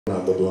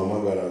ntabwo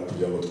duhamagara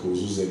kugira ngo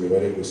twuzuze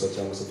imibare gusa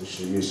cyangwa se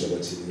dushimishe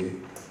abakinnyi,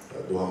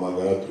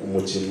 duhamagara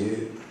umukinnyi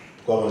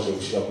twabanje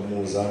gushyira ku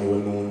munzani we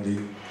n'undi.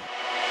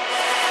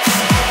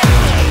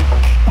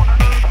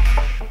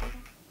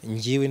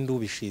 Ngiwe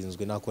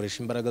ndubishinzwe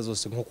nakoresha imbaraga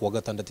zose nko kuwa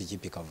gatandatu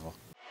ikipe ikava.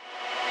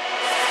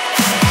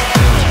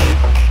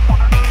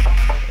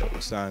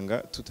 Usanga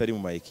tutari mu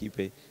ma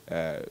equipe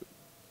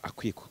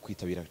akwiye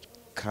kwitabira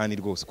kandi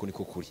rwose ko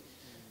niko kuri.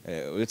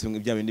 Uretse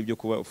ibya bindi byo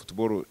kuba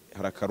football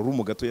harakaruru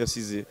mu gato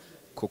yasize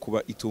ko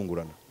kuba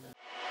itungurana.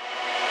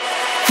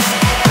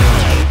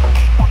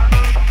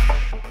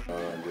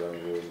 Ngira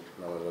ngo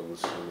nabaza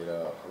gushimira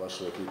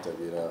abashoboye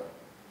kwitabira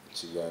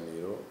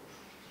ikiganiro,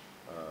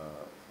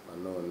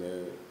 nanone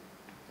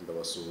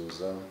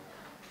ndabasuhuza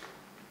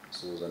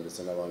ndetse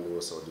n'abandi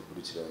bose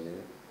badukurikiranye,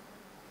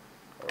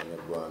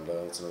 Abanyarwanda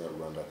ndetse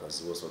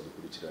n'Abanyarwandakazi bose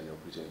badukurikiranye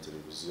bakurikiranye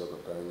televiziyo aka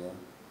kanya,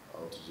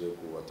 aho tugiye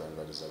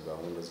kubatangariza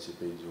gahunda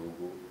z'ikipe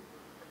y'igihugu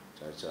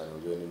cyane cyane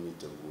uburyo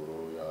n'imyiteguro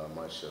ya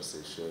match ya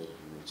Seychelles,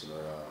 imikino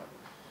ya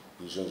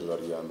ijonjora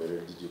rya mbere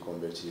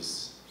ry'igikombe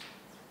cy'isi.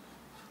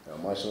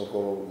 Match uko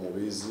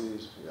mubizi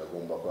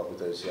yagomba kuba ku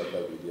itariki ya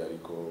 2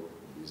 ariko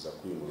biza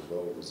kwimurwa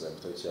ubuza ku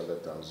itariki ya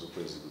 5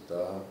 z'ukwezi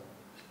gutaha.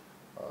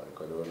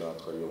 Rero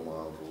natwe ariyo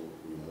mpamvu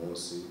uyu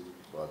munsi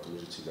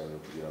twatumije ikiganiro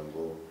kugira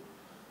ngo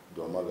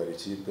duhamagare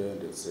ikipe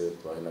ndetse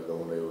twahe na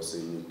gahunda yose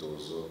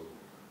y'imyitozo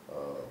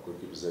kuko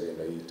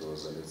ibizagenda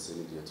yitoza ndetse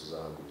n'igihe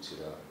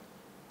tuzahagurukira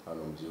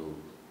hano mu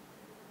gihugu.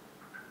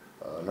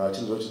 Nta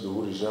kindi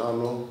kiduhurije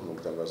hano no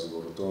gutangaza urwo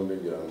rutonde,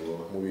 ngira ngo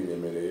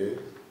mubinyemereye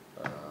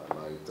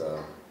nahita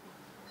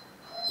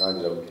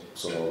ntangira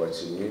gusoma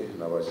abakinnyi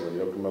n'abakinnyi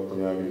kuri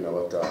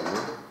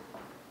 25.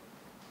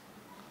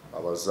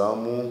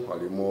 Abazamu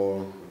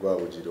harimo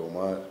Rwabugiri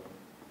Omar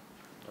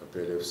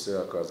PLFC,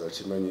 akaza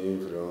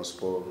Kimenyi Violence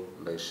Sport,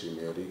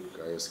 Ndayishimiye Eric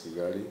AS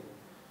Kigali.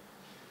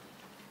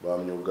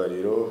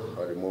 Bamyugariro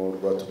harimo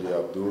Rwatubye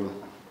Abdul,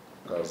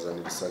 akaza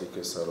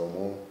Nisalike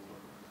Salomo,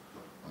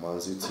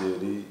 Manzi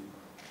Thierry,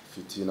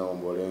 Fitina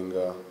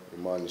Ombolenga,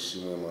 Imana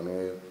Ishimwe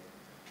Emmanuel,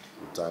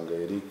 Utanga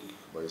Eric,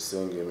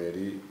 Bayisenge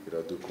Emery,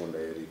 Iradukunda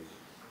Eric.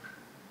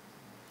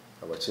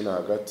 Abakina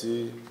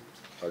hagati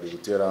hari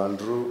Gutera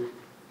Andrew,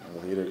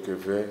 Muhire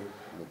Kevin,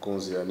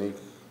 Mukunzi Yannick,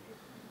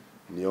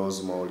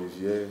 Niyonzima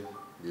Olivier,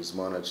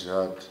 Bizimana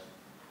Jihad,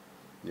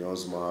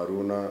 Niyonzima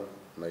Haruna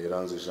na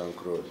Iranzi Jean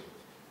Claude.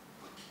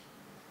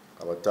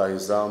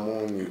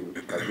 Abatahizamu ni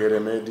Kagere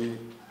Medi,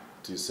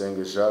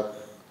 Tuyisenge Jacques,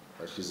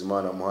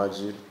 Ashizimana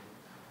Muhajir,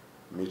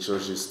 Micho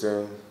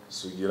Justin,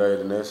 Sugira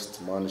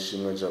Ernest,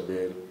 Manishimwe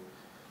Jabel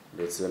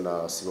ndetse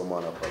na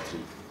Sibomana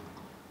Patrick.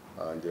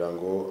 Ngira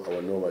ngo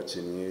abo nibo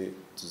bakinnyi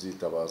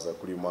tuzitabaza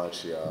kuri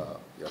match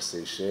ya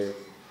Seychelles.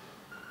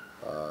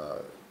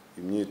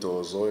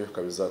 Imyitozo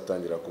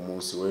ikabizatangira ku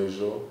munsi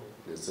w'ejo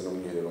ndetse no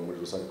mwiherero muri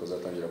rusange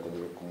kuzatangira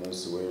ku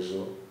munsi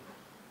w'ejo.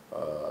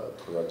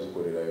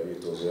 Tuzadukorera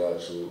imyitozo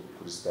yacu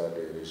kuri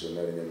stade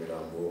regional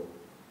Nyamirambo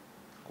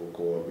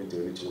kuko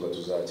bitewe n'ikibuga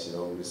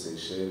tuzakinaho muri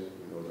Seychelles,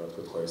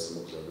 natwe twahisemo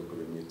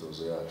kuzadukorera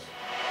imyitozo yacu.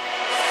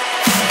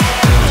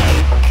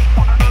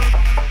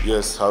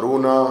 Yes,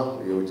 Haruna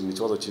ni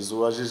ikibazo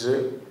kizubajije.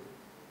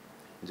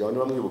 Njyaho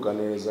niba mwibuka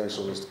neza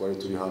inshozo twari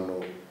turi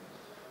hano,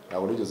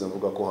 ntabwo nigeze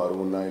mvuga ko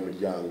Haruna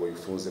imiryango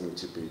ifunze mu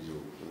ikipe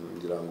y'igihugu.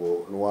 Ngira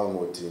ngo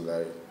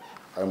n'uwankotinga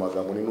ayo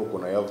magambo ni nuko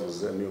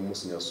nayavuze, niyo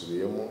munsi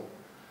nyasubiyemo.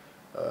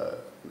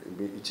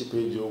 Ikipe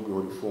y'igihugu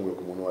ihora ifunguye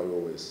ku muntu wari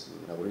wese.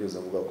 Ntabwo nigeze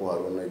mvuga ko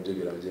Haruna ibyo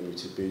birangiye mu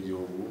ikipe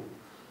y'igihugu,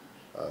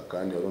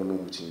 kandi Haruna ni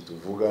umukinnyi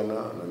tuvugana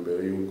na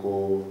mbere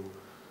yuko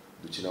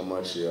dukina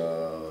match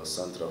ya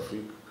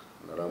Centrafrique.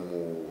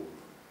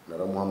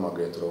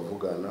 Naramuhamagaye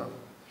turavugana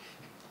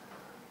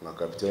nka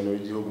kapiteni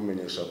w'igihugu,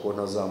 menyesha ko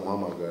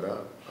ntazamuhamagara.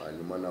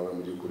 Hanyuma nawe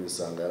mu by'ukuri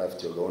nsanga yari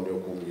afite gahunda yo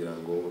kumbwira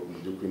ngo mu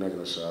by'ukuri nanjye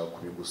nashaka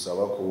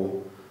kubigusaba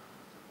ko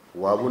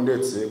waba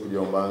ndetse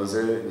kugira ngo mbanze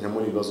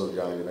nkemure ibibazo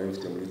byanjye nari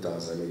mfite muri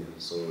Tanzania.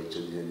 So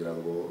icyo gihe ngira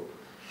ngo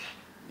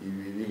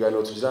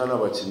ibiganiro tujyana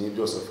n'abakinnyi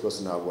byose of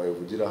course ntabwo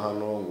wabivugira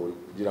hano ngo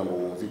kugira ngo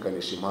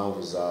wumvikanishe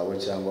impamvu zawe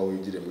cyangwa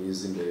wigire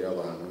mwiza imbere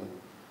y'abantu.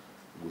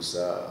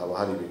 Gusa haba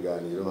hari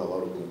ibiganiro, haba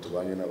hari ukuntu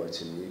tubanye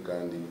n'abakinnyi,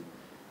 kandi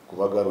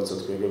kubagarutse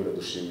twebwe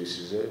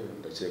biradushimishije.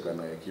 Ndakeka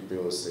na equipe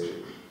yose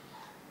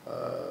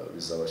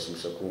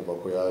bizabashimisha kumva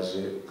ko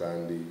yaje,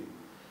 kandi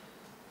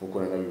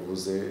nkuko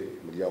nabivuze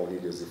imiryango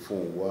ntigeze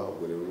ifungwa.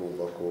 Ubwo rero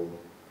urumva ko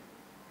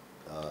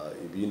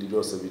ibindi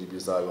byose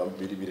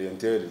biri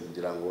birentere,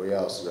 ngira ngo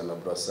yasubira na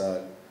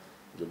Brassard,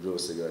 ibyo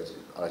byose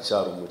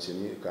aracyari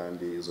umukinnyi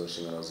kandi izo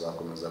nshingano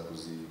zakomeza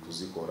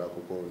kuzikora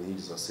kuko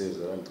ntigize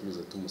asezera,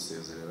 ntitwize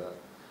tumusezerera.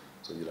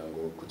 So ngira ngo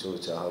ku kibazo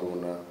cya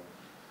Haruna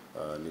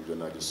nibyo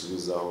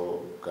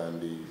nagisubizaho,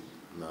 kandi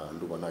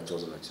nduba nta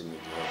kibazo na kimwe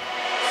gihari.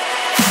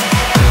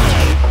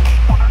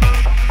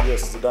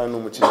 Yes, Zidane ni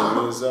umukinnyi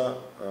mwiza,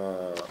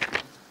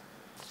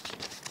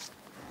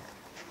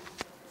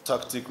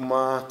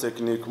 tactiquement,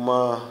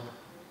 techniquement,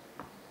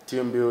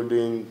 team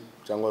building,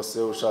 cyangwa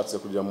se ushatse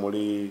kujya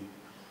muri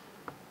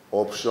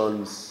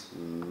options,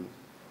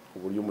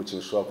 uburyo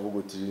umukinnyi ushobora kuvuga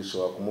uti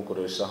nshobora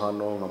kumukoresha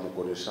hano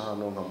nkamukoresha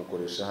hano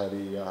nkamukoresha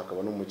hariya,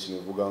 hakaba n'umukinnyi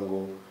uvuga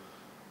ngo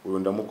uyu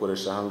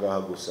ndamukoresha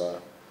ahangaha gusa.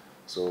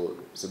 So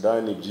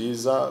Zidane ni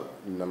byiza,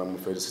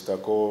 nanamufelicita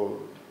ko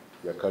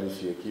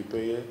yakarifiye ekipe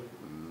ye.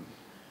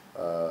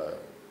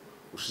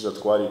 Ushize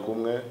twari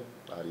kumwe,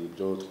 hari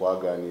ibyo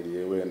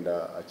twaganiriye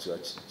wenda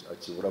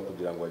akibura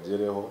kugira ngo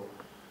agereho,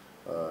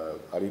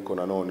 ariko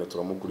nanone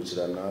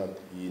turamukurikirana.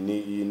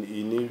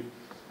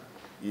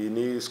 Iyi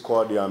ni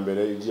squad ya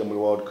mbere igiye muri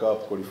World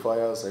Cup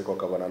qualifiers, ariko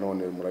akaba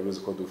nanone murabizi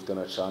ko dufite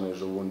na challenge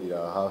ejo bundi ya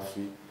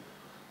hafi.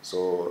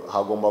 So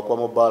hagomba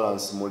kubamo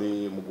balance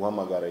mu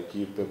guhamagara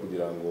ekipe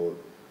kugira ngo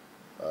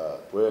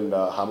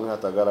wenda hamwe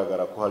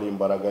hatagaragara ko hari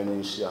imbaraga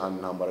nyinshi, ahandi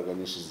nta mbaraga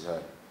nyinshi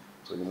zihari.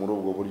 So ni muri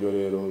ubwo buryo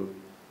rero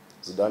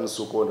Zidane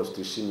suko wenda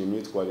tutishimiye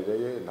imyitwarire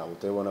ye, ntabwo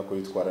utabona ko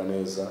yitwara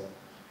neza,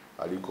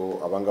 ariko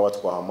abangaba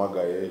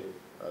twahamagaye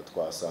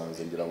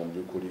twasanze ngira ngo mu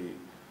by'ukuri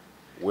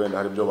wenda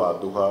hari ibyo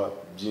baduha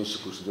byinshi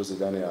kurusha ibyo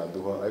Zidane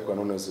yaduha, ariko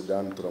nanone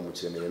Zidane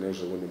turamukeneye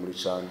n'ejo bundi muri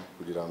CHAN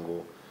kugira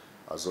ngo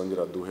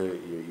azongera duhe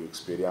iyo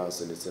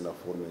experience ndetse na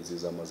forme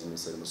nziza amaze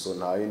iminsi arimo. So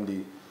nta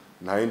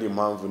yindi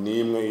mpamvu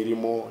n'imwe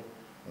irimo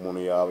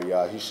umuntu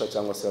yahisha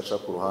cyangwa se yaca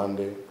ku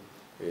ruhande.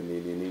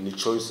 Ni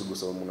choice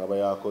gusa umuntu aba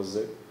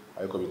yakoze,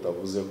 ariko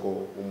bitavuze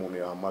ko umuntu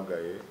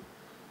yahamagaye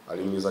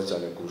ari mwiza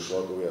cyane kurusha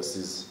uwo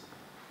yasize.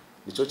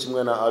 Nicyo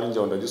kimwe na Ali,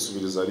 njye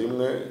ndagisubiriza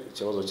rimwe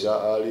ikibazo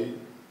cya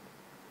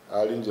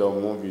Ali njye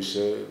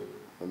umwumvishe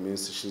mu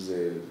minsi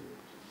ishize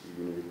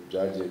ibintu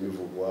byagiye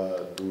bivugwa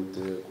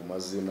dute ku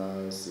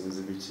mazina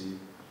sinzi biki.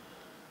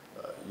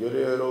 Iyo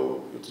rero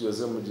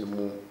tugeze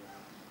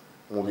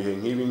mu bihe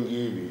nk'ibi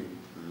ngibi,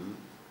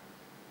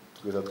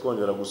 tugeza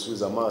twongera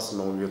gusubiza amaso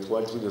mu bihe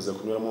twari tugeze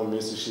kunyuramo mu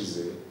minsi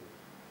ishize,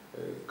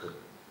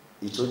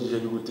 icyo gihe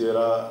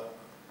bigutera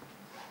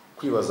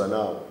kwibaza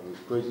nawe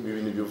ko ibi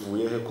bintu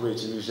bivuye he, kubera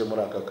ikibije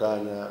muri aka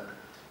kanya,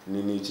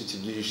 ni iki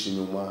kibyihishe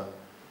inyuma.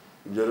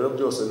 Ibyo rero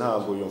byose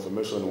ntabwo iyo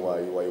information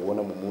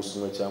wayibona mu munsi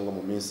umwe cyangwa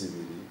mu minsi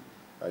ibiri,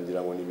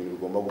 ngira ngo ni ibintu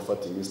bigomba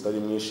gufata iminsi itari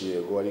myinshi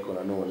yego, ariko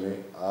nanone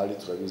Ali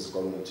turabizi ko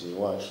ari umukinnyi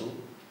wacu.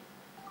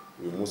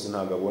 Uyu munsi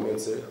ntabwo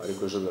abonetse,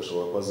 ariko ejo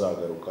birashoboka ko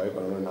azagaruka, ariko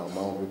nanone nta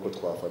mpamvu yuko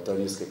twafata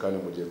risk kandi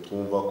mu gihe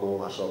twumva ko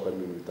hashobora kuba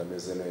ibintu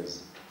bitameze neza,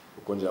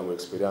 kuko ngira ngo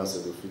experience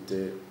dufite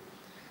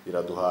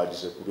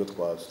iraduhagije ku buryo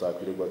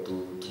tutakwirirwa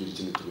tugira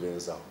ikindi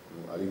tubirenzaho.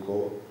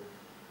 Ariko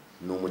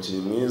ni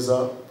umukinnyi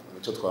mwiza,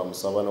 icyo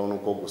twamusaba nawe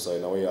nuko gusa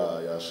nawe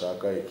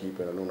yashaka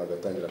ekipe nanone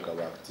agatangira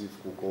akaba active,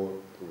 kuko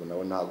ubu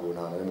nawe ntabwo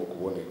arimo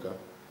kuboneka,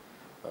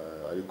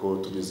 ariko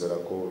turizera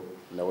ko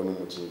nawe ni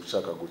umukinnyi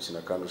ushaka gukina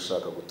kandi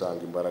ushaka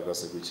gutanga imbaraga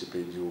se ku ikipe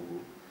y'igihugu.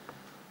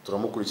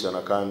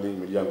 Turamukurikirana kandi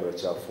imiryango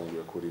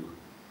iracyafunguye kuri we.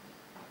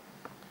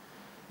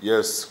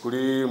 Yes,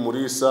 kuri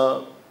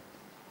Mulisa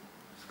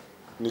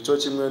nicyo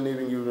kimwe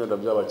n'ibi ngibi wenda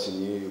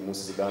by'abakinnyi,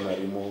 umunsi Zidane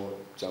arimo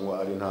cyangwa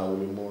ari ntawe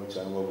urimo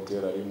cyangwa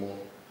Butera arimo.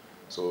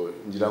 So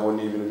ngira ngo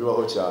ni ibintu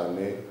bibaho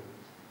cyane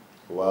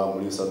kuba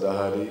Mulisa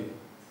adahari,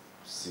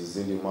 si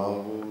izindi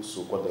mpamvu, si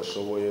uko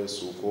adashoboye,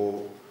 si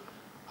uko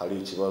hari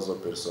ikibazo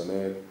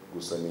personnel,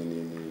 gusa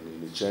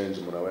ni change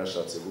umuntu aba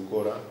yashatse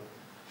gukora,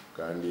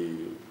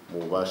 kandi mu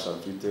bubasha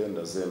mfite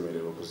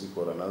ndazemerewe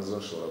kuzikora nazo.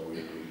 Nshobora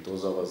guhindura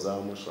umutoza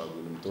w'abazamu, nshobora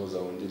guhindura umutoza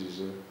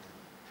wungirije,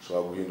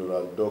 nshobora guhindura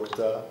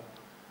doctor,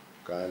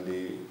 kandi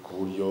ku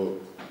buryo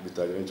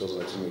bitagira ikibazo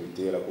na kimwe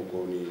bitera,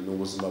 kuko ni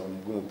ubuzima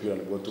bw'umupira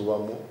nibwo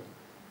tubamo.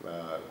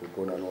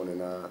 Kuko nanone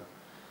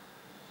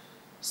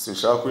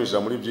sinshaka kwinjira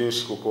muri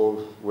byinshi,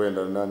 kuko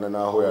wenda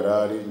naho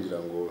yarari ngira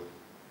ngo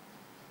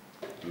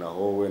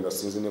naho wenda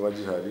sinzi niba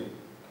gihari,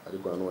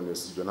 ariko nanone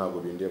sibyo ntabwo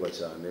bindeba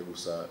cyane.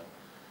 Gusa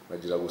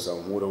nagira gusa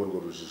nkura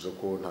urwo rujijo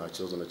ko nta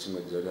kibazo na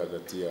kimwe gihari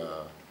hagati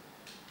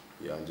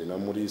yanjye na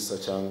Mulisa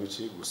cyangwa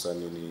iki, gusa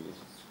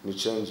ni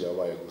change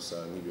yabaye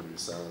gusa nk'ibintu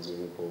bisanzwe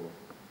nk'uko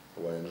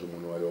wayenje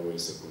umuntu wari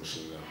wese ku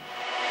nshingano.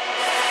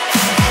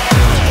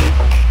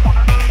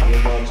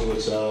 Ikibazo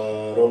cya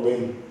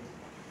Robin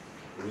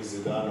kuri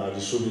Zidane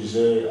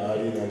agishubije,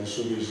 Ali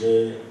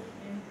agishubije,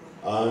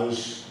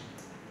 Ange,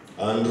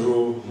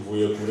 Andrew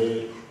mvuye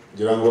kure,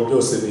 ngira ngo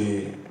byose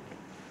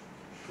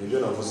nibyo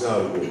navuze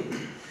haruguru.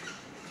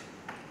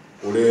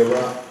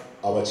 Ureba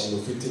abakinnyi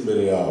ufite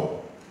imbere yawe,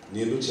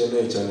 ninde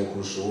ukeneye cyane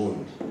kurusha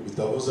uwundi.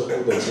 Bitavuze ko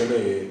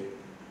udakeneye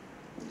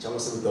cyangwa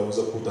se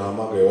bitavuze ko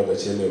udahamagaye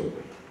badakenewe.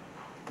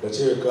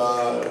 Ndakeka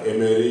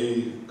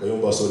Emery,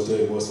 Kayumba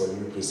Soter bose bari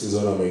muri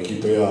pre-season ama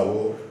ekipe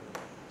yabo.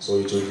 So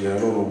icyo gihe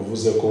nanone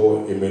uvuze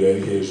ko Emery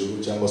ari hejuru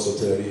cyangwa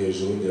Soter ari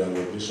hejuru, ngira ngo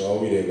byinshi aho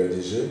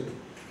wirengagije,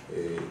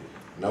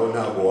 nawe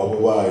ntabwo waba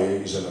ubaye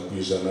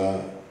 100%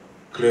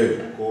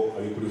 clear ko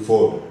ari kuri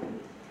form.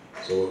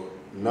 So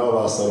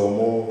n'aba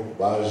Salomo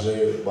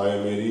baje ba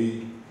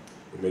Emery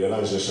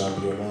arangije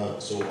shampiyona,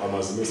 so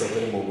amaze iminsi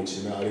atari mu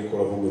gukina, ariko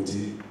aravuga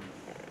uti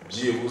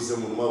byibuze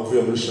mu mwaka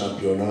uvuye muri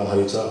shampiyona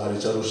hari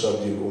cyarusha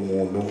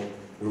umuntu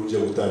uri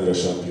ugiye gutangira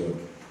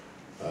shampiyona.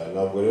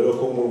 Ntabwo rero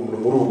ko muri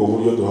ubwo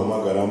buryo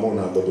duhamagaramo,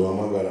 ntabwo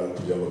duhamagara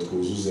kugira ngo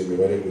twuzuze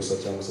imibare gusa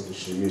cyangwa se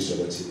dushimishe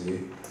abakinnyi.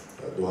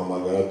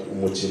 Duhamagara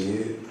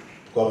umukinnyi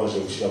twabanje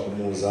gushyira ku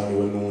munzani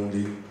we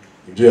n'undi,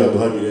 ibyo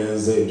yaduha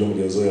birenze ibyo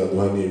mugenzi we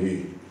yaduha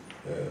nibi.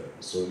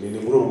 So ni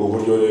muri ubwo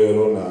buryo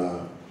rero na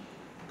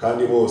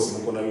kandi bose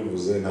nuko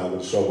nabivuze ntabwo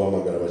dushobora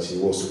guhamagara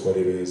abakinnyi bose uko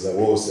ari beza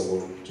bose ngo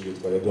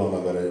twari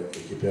duhamagara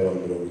ekipe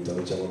y'abantu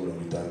 50 cyangwa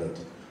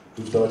 60.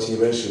 Dufite abakinnyi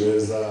benshi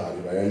beza,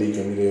 hari Yannick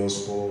muri Rayon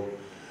Sport,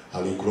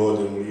 hari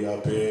Claude muri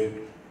AP,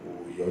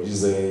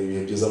 yagize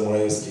ibihe byiza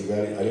muri AS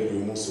Kigali, ariko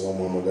uyu munsi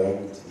wamuhamagara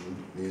gute?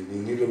 Ni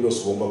nk'ibyo byose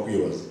ugomba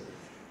kwibaza.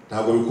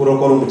 Ntabwo bikura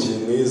ko ari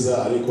umukinnyi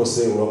mwiza, ariko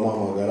se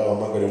uramuhamagara,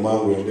 wahamagare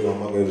Mangu yende,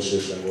 wahamagare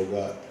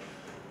Rusheshangoga,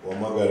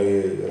 wahamagare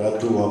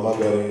Ratu,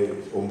 wahamagare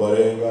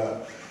Umbarenga,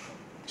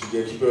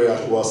 tugiye kipe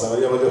wasanga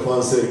ari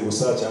abadefenseur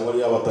gusa cyangwa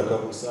ari abataka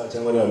gusa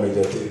cyangwa ari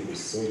abamediateur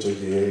gusa. So icyo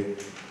gihe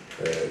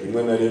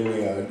rimwe na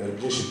rimwe ari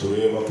byinshi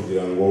tureba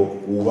kugira ngo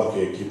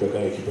wubake ekipe,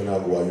 kandi ekipe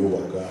ntabwo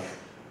wayubaka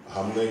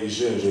hamwe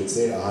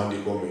ijenjetse ahandi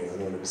ikomeye.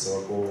 None bisaba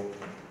ko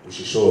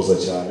ushishoza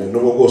cyane,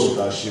 nubwo bwose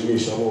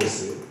utashimisha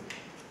bose,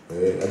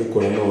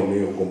 ariko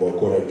nanone ugomba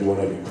gukora ibyo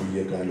ubona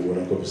bikwiye kandi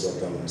ubona ko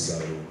bizatanga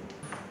umusaruro.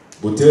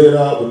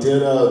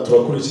 Butera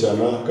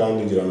turakurikirana,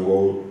 kandi ngira ngo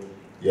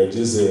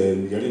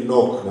yari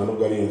knock,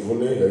 ntabwo ari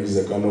imvune,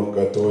 yagize kano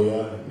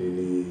gatoya,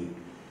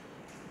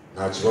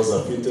 nta kibazo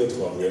afite.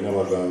 Twavuye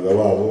n'abaganga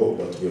babo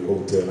batubwiye ko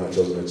Butera nta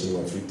kibazo na kimwe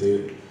afite.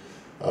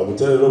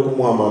 Butera rero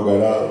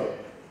kumuhamagara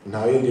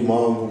nta yindi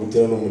mpamvu.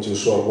 Butera ni umukino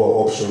ushobora kuba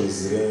options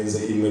zirenze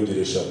 1,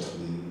 2, 3.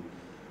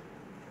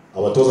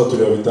 Abatoza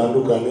tureba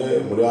bitandukanye.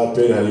 Muri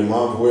APR hari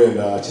impamvu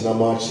wenda akina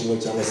match imwe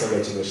cyangwa se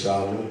agakina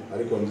 5,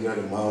 ariko ndi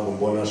hari impamvu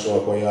mbona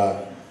ashobora kuba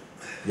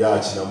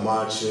yakina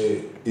match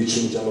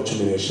 10 cyangwa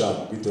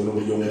 15 bitewe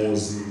n'uburyo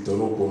muzi, bitewe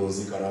n'ukuntu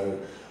nzi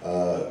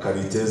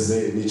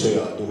kariteze n'icyo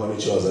yaduha,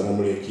 n'icyo yazana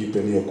muri ekipe,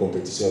 n'iyo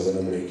competition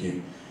yazana muri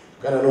ekipe.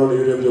 Kandi nanone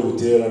iyo urebye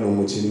Butera ni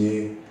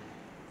umukinnyi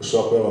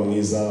ushobora kuba yaba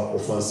mwiza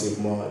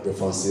offensivement,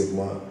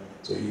 defensivement.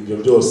 So ibyo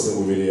byose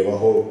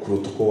ubirebaho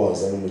kuruta uko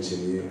wazana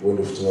umukinnyi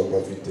wenda ufite kuba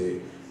afite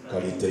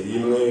karite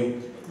imwe,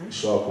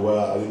 ishobora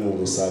kuba ari mu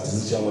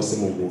busatizi cyangwa se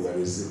mu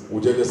bwugarizi.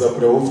 Ugerageza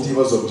kureba ufite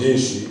ibibazo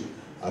byinshi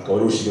akaba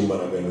ari ushyira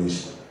imbaraga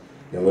nyinshi.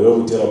 Nyuma rero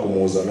Butera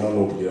kumuzana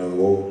no kugira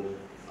ngo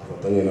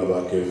afatanye na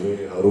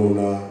Bakeve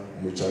Haruna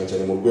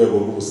cyane mu rwego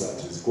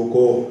rw'ubusatizi,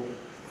 kuko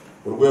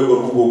urwego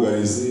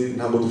rw'ubwugarizi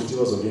ntabwo dufite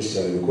ibibazo byinshi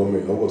cyane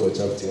bikomeye, ahubwo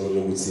turacyafite ibibazo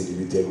byo gutsinda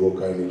ibitego,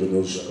 kandi nibyo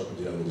niyo dushaka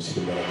kugira ngo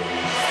dushyire imbaraga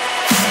nyinshi.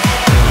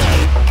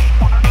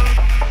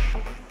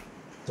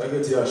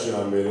 Target yacu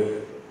ya mbere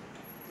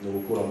ni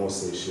ugukuramo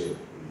Seychelles.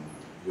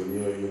 Iyo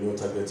niyo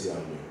target ya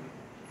mbere.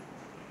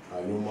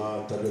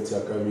 Hanyuma target ya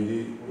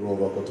kabiri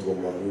urumva ko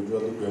tugomba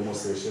dukuyemo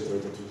Seychelles,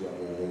 tuhita tujya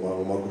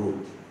mu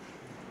magroupe.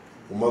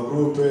 Mu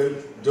magroupe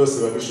byose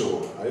biba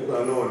bishoboka, ariko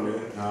nanone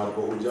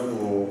ntabwo ujya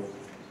mu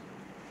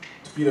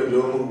twirebye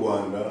mu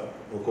Rwanda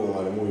uko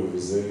mwarimu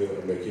bivuze,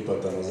 amakipe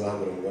atanu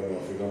azahagura mu Rwanda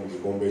Afurika mu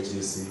gikombe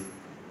cy'isi.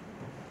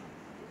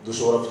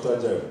 Dushobora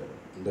kutajyayo,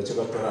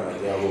 ndakeka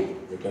turanajyaho,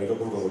 reka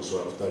kuvuga ngo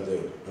dushobora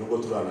kutajyayo nubwo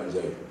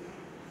turanajyayo.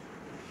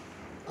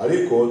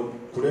 Ariko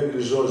kurenga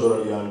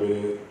ijoro ya mbere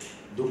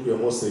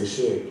dukuyemo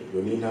Seychelles,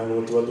 iyo ni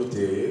intambwe tuba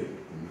duteye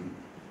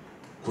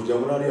kujya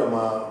muri ariya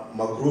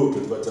magroupe.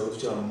 Twajya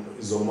gukina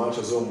izo match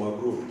zo mu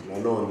magroupe.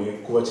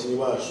 Nanone ku bakinnyi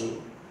bacu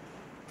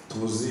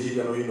tuzi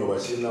hirya no hino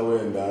bakina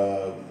wenda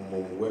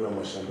mu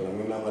mashampiyona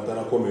amwe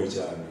n'amatara akomeye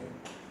cyane,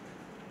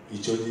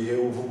 icyo gihe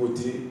uvuga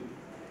uti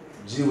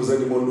byibuze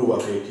ndimo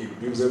ndubaka ekipe,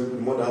 byibuze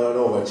ndimo ndaha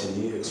n'abo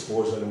bakinnyi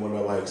exposure, ndimo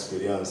ndabaha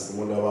experience,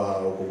 ndimo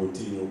ndabaha uko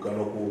gutinyuka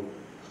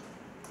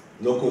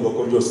no kumva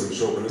ko byose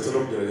bishoboka, ndetse no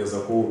kugerageza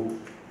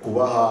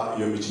kubaha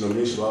iyo mikino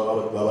myinshi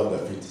baba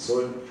badafite.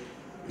 So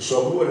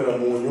ushobora kubonera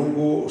mu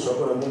nyungu,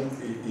 ushobora kubonamo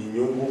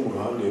inyungu mu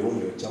ruhande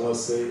rumwe, cyangwa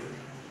se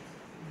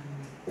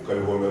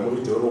ukabihomera muri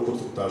bitewe n'uko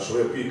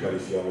tutashoboye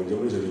kwikarifiya mu gihe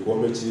muri icyo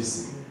gikombe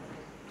cy'isi.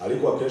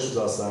 Ariko akenshi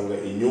uzasanga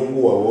inyungu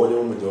wabonye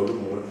mu gihe uri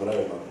muri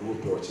ayo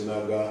magroupe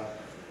wakinaga,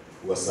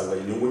 ugasanga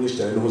inyungu nyinshi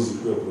cyane niho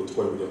zikwiye kuruta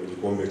uko kujya mu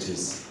gikombe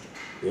cy'isi.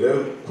 Rero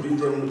kuri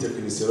njye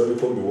nk'umutekinisiye rero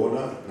niko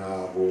mbibona,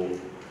 ntabwo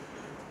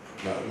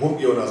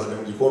nkubwiye nazanye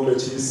mu gikombe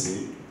cy'isi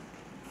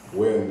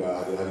wenda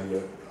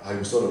hari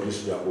ibisobanuro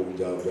byinshi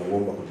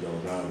byagomba kugira ngo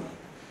ntange,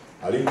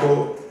 ariko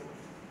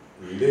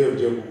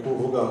ndebye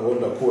kuvuga ngo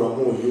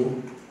ndakuramo uyu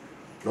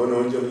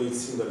noneho njye mu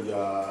itsinda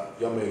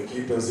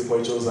ry'amakipe nzi ko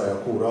icyo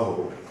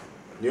nzayakuraho,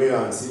 niyo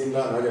yantsinda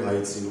nanjye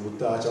nkayitsinda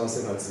ubutaha cyangwa se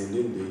nkatsinda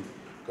indi.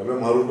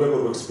 Kamwe hari urwego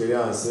rwa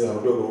experience, hari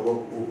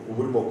urwego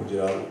urimo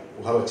kugira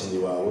uha abakinnyi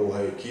bawe, uha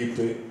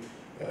ekipe.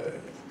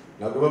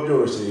 Ntabwo biba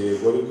byoroshye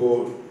yego, ariko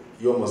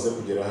iyo wamaze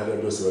kugera hariya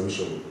byose biba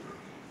bishoboka.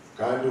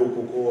 Kandi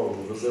kuko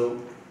wavuze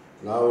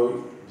nawe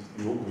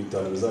ibihugu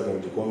bitanu bizajya mu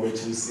gikombe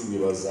cy'isi,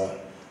 wibaza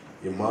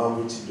impamvu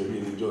ibyo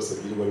bindi byose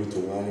byirirwa bita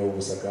umwanya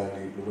w'ubusa, kandi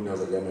n'ubundi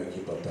hazajya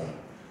amakipe atanu.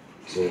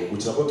 So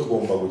gukina ko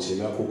tugomba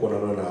gukina, kuko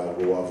nanone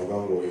ntabwo wavuga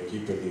ngo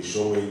ekipe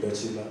ntishoboye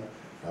idakina,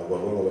 ntabwo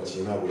wavuga ngo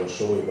abakinnyi ntabwo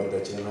bashoboye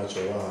badakina ntacyo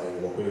bahaye ngo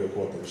bakwereke ko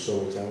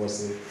batabishoboye cyangwa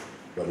se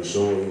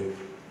babishoboye.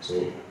 So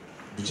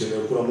dukeneye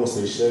gukuramo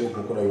Seychelles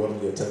nk'uko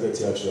nabibabwiye, target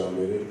yacu ya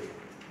mbere,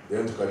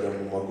 then tukajya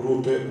mu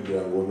magroupe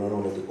kugira ngo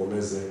nanone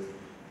dukomeze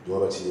duha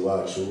abakinnyi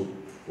bacu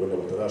wenda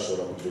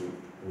batarashobora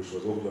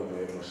ubushobozi bwo kujya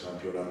mu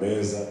mashampiyona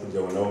meza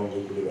kugira ngo nabo mu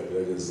by'ukuri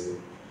bagerageze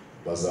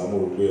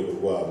bazamura urwego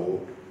rwabo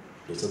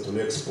ndetse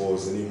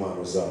tune-expose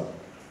n'impano zabo.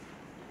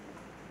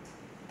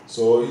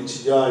 So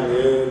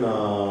ikijyanye na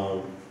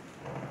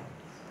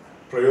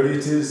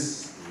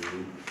priorities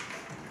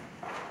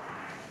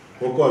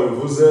nk'uko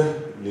wabivuze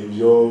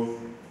nibyo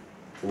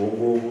ubu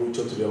ngubu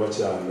icyo tureba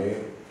cyane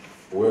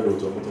wenda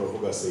turimo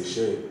turavuga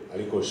Seychelles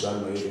ariko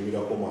shani nayo irimo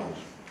irakomanga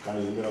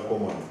kandi irimo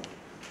irakomanga.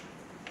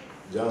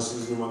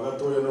 Byansubiza inyuma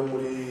gatoya no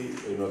muri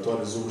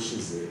eliminatwari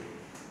z'ubushize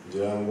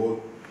ngira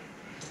ngo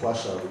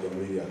twashaka kujya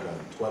muri iriya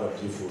kandi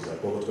twarabyifuza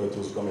kuko twari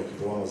tuzi ko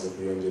amakipe bamaze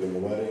kwiyongera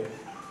umubare,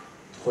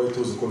 twari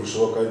tuzi ko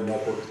bishoboka ari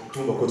nako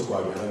tumva ko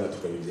twabiharanira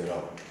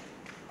tukabigeraho,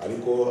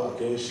 ariko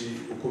akenshi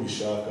uko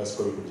ubishaka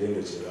siko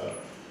bikugendekera.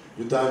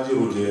 Iyo utangiye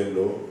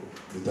urugendo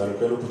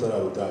bitandukanye no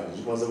kutararutangira.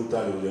 Iyo umaze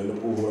gutangira urugendo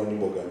rw'uhura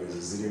n'imbogamizi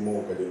zirimo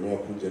ukagera umenya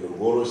ko urugendo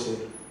rworoshye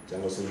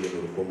cyangwa se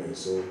urugendo rukomeye.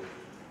 So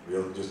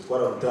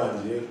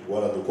twararutangiye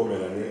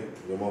waradukomeranye,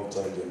 niyo mpamvu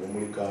twagiye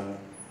muri kandi,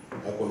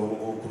 ariko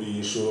n'ubu kuri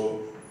iyi nshuro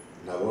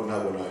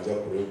ntabwo najya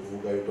kure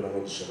kuvuga yuko ntabwo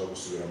dushaka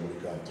gusubira muri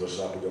kandi.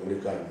 Turashaka kujya muri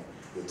kandi,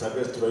 iyo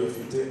target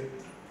turayifite,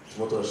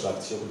 turimo turashaka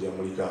icyo kujya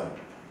muri kandi.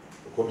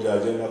 Uko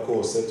byagenda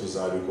kose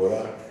tuzabikora,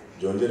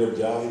 byongere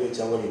byange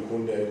cyangwa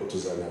bikunde, ariko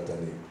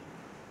tuzabihatanira.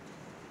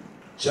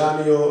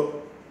 Cyane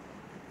yo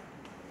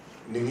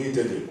ni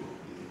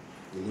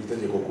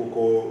nk'itegeko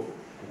kuko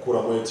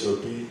gukuramo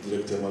Ethiopia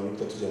directement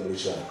tujya muri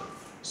shaka.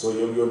 So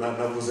iyo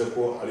ntavuze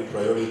ko ari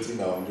priority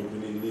na mu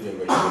by'ukuri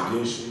n'irengagije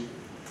byinshi.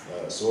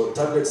 So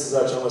targets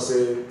zacu cyangwa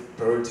se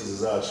priorities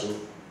zacu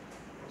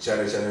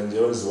cyane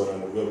njyewe zibona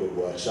mu rwego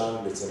rwa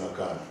CHAN ndetse na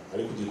CAN,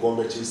 ariko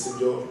igikombe cy'isi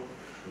byo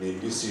ni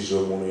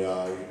decision umuntu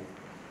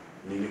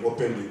ni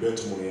open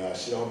debate umuntu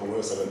yashyiraho, umuntu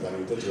wese agatanga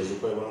ibitekerezo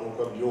uko yabona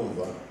nk'uko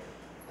abyumva,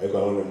 ariko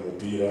nanone mu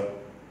mupira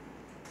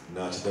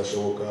nta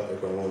kidashoboka,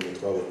 ariko nanone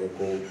twabonye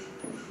ko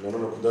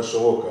nanone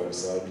kudashoboka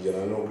bisaba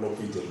bijyana no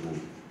kwitegura.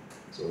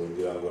 So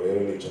ngira ngo rero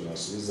nicyo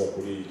nasubiza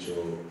kuri icyo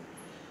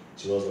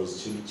kibazo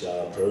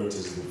cya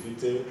priorities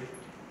dufite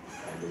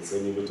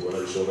ndetse n'ibyo tubona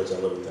bishoboka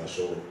cyangwa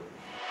bitashoboka.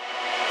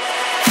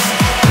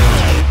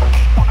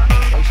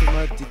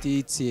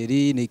 Titi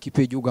Thierry ni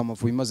ikipe y'igihugu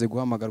Amavubi imaze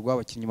guhamagarwa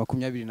abakinnyi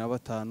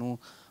 25.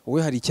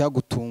 Wowe hari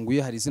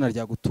icyagutunguye, hari izina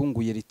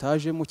ryagutunguye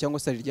ritajemo cyangwa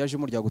se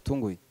ryajemo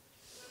ryagutunguye?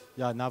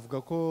 Ya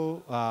navuga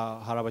ko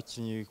hari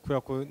abakinnyi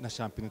kubera ko na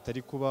shampiyona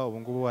itari kuba ubu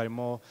ngubu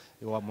harimo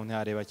umuntu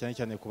yareba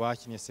cyane ku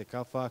bakinnye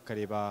Sekafa,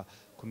 akareba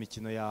ku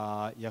mikino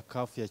ya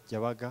CAF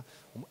yabaga.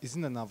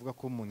 Izina navuga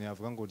ko umuntu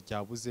yavuga ngo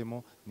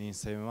ryabuzemo ni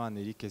Nsabimana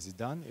Eric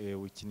Zidane,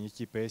 ukinnye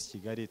ikipe ya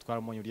Kigali.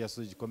 Twaramubonye uburyo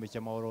yasoje igikombe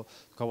cy'amahoro,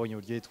 twabonye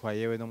uburyo yitwaye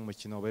yewe no mu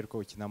mukino baheruka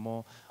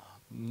gukinamo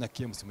na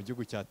KMC mu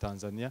gihugu cya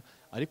Tanzania.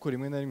 Ariko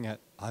rimwe na rimwe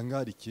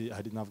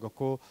hari navuga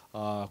ko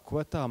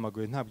kuba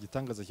atahamagawe ntabwo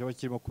igitangaza cyaba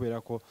kirimo,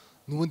 kubera ko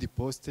n'ubundi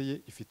poste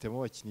ye ifitemo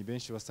abakinnyi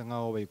benshi basa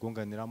nkaho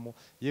bayigonganiramo.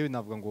 Yewe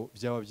navuga ngo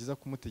byaba byiza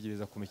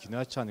kumutegereza ku mikino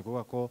ya CHAN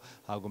kuko ko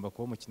hagomba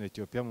kuba umukino wa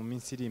Ethiopia mu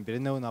minsi iri imbere,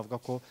 nawe navuga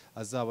ko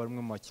azaba ari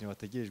umwe mu bakinnyi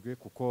bategerejwe,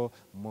 kuko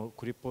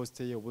kuri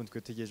poste ye ubundi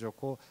twetegereje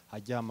ko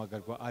hajya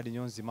hamagarwa ari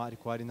Nyonzima,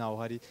 ariko hari ntaho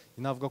hari.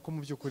 Navuga ko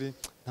mu by'ukuri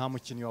nta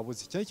mukinnyi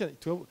wabuze, cyane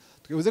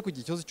twibuze ku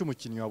ikibazo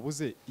cy'umukinnyi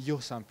wabuze. Iyo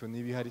shampiyona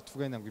iba ihari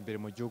tuvugana ngo imbere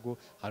mu gihugu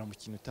hari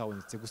umukinnyi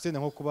utabonetse, gusa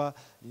nko kuba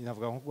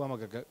navuga nko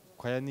guhamagaga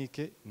kwa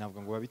Yannick, navuga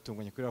ngo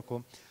babitunganye kubera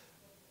ko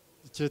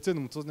keretse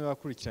n'umutoza niwe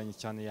wakurikiranye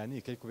cyane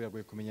Yannick, ariko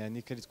biragoye kumenya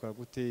Yannick aritwara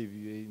gute.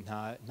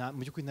 Mu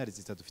by'ukuri nta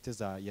rezita dufite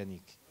za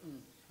Yannick.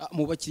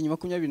 Mu bakinnyi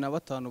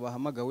 25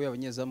 bahamagawe,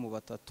 abanyezamu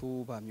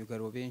 3 ba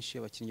myugariro benshi,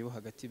 abakinnyi bo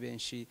hagati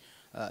benshi.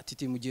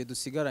 Titi mu gihe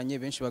dusigaranye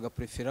benshi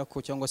bagaprefera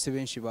ko cyangwa se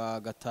benshi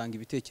bagatanga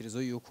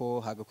ibitekerezo yuko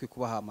hagakwiye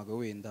kuba hamagawe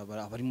wenda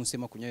bari munsi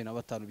ya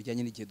 25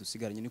 bijyanye n'igihe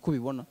dusigaranye, niko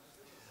bibona?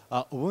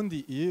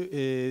 Ubundi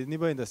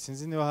niba wenda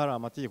sinzi niba hari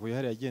amategeko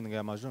yihari yagenga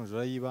ya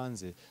majonjora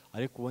y'ibanze,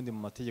 ariko ubundi mu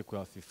mategeko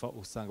ya FIFA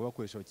usanga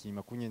bakoresha abakinnyi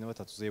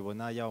 23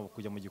 uzayibona yaba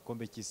kujya mu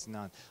gikombe cy'isi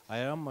n'andi.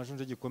 Aya mu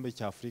majonjora y'igikombe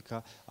cya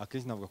Afurika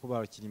akenshi navuga ko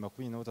barakinnyi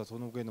 23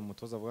 n'ubwo wenda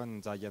umutoza avuga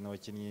nzajyana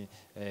abakinnyi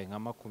nka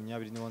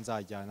 20 nibo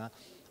nzajyana.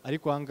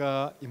 Ariko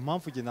ahangaha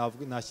impamvu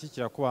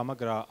nashyikira ko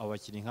bahamagara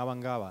abakinnyi nk'aba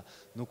ngaba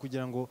ni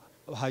ukugira ngo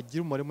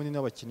hagira umubare munini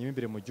w'abakinnyi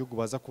b'imbere mu gihugu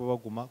baza kuba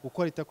baguma,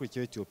 kuko leta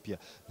ikurikiye Ethiopia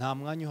nta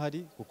mwanya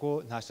uhari,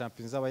 kuko nta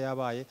shampiyona izaba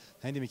yabaye,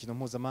 nta yindi mikino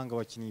mpuzamahanga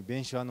abakinnyi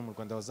benshi hano mu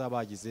Rwanda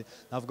bazaba bagize.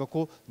 Navuga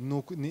ko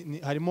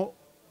harimo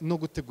no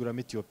guteguramo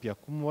Ethiopia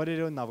ku mubare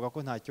rero, navuga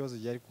ko nta kibazo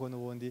gihari, kuko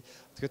n'ubundi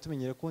twe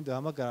tumenyere ko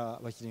bahamagara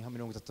abakinnyi nka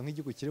 30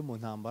 nk'igihugu kiri mu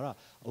ntambara.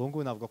 Ubu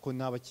ngubu navuga ko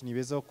n'abakinnyi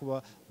beza bo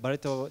kuba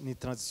bareta ni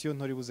transition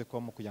ntori buze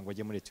kubamo kugira ngo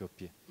bajye muri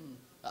Ethiopia.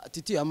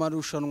 Titi,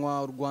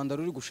 amarushanwa u Rwanda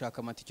ruri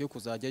gushaka amatike yo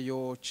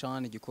kuzajyayo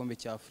CHAN, igikombe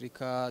cya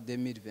Afurika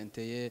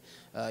 2021,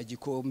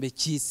 igikombe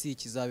cy'isi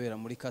kizabera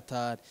muri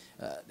Qatar,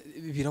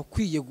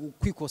 birakwiye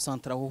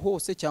kwikosantra aho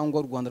hose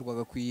cyangwa u Rwanda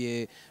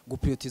rwagakwiye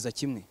guprioritiza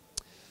kimwe?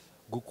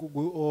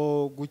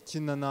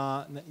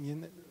 Gukina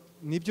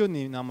nibyo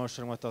ni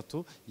amarushanwa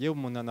 3 yewe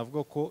umuntu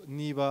anavuga ko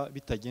niba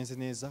bitagenze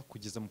neza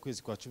kugeza mu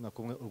kwezi kwa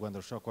 11 u Rwanda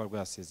rushobora kuba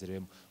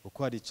rwasezeremo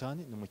uko hari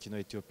cyane ni umukino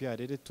wa Ethiopia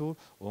rero tour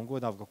uwo ngo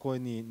navuga ko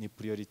ni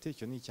priorité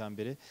icyo ni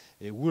icyambere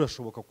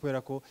urashoboka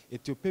kubera ko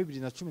Ethiopia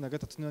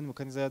 2013 niba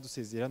mukaniza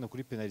yadusezera no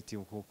kuri penalty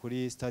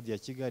kuri stade ya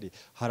Kigali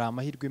hari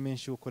amahirwe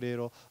menshi uko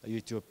rero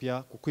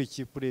Ethiopia kuko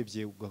ikipe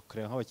urebye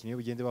ugakorera nk'abakinnyi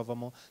bugende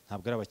bavamo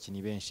ntabwo ari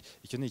abakinnyi benshi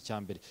icyo ni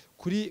icyambere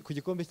kuri ku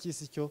gikombe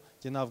cy'isi cyo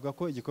je navuga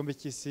ko igikombe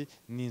cy'isi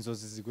ni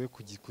inzozi zigoye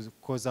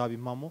ko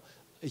zabimamo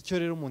icyo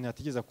rero umuntu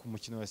yategeza ku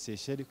mukino wa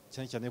Seychelles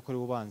cyane cyane ko ari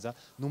ubanza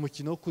ni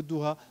umukino wo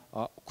kuduha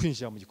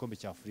kwinjira mu gikombe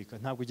cya Afurika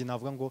ntabwo je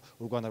navuga ngo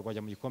u Rwanda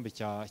rwajya mu gikombe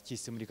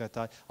cy'isi muri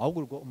Qatar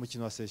ahubwo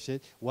umukino wa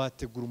Seychelles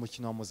wategura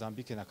umukino wa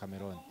Mozambique na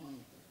Cameroon.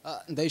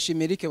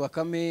 Ndayishimiye Eric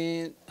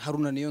Bakame,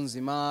 Haruna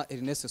Niyonzima,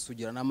 Ernest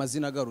Sugira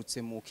amazina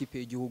agarutse mu kipe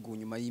y'igihugu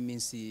nyuma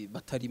y'iminsi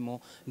batarimo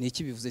ni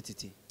iki bivuze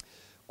Titi?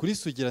 Kuri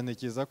Sugira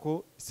ntekereza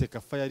ko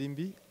Sekafa yari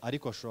mbi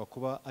ariko ashobora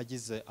kuba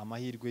agize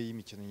amahirwe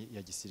y'imikino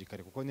ya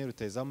gisirikare kuko ne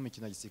ruteza mu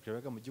mikino ya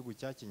gisirikare mu gihugu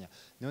cya Kenya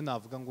niyo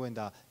navuga ngo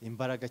wenda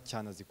imbaraga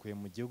cyane zikuye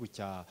mu gihugu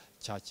cya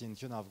Kenya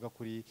cyo navuga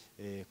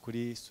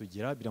kuri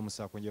Sugira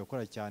biramusaba kongera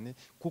gukora cyane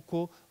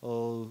kuko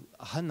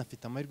hano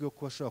afite amahirwe yo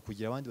kuba ashobora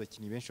kugira abandi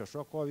bakinnyi benshi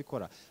bashobora kuba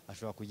babikora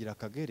ashobora kugira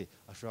Kagere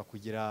ashobora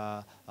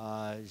kugira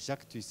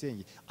Jacques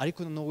Tuyisenge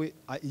ariko noneho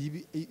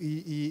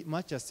iyi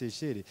match ya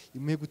Seychelles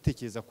imuhe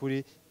gutekereza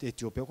kuri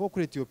Ethiopia kuko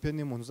kuri Ethiopia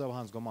ni umuntu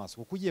uzabahanzwe amaso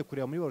kuko ugiye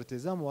kureba muri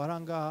barutezamu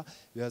warangaha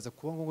biraza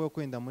kuba ngombwa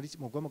kwenda mu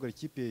guhamagara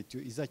ikipe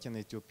izakina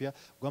Ethiopia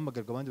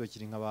guhamagarwa abandi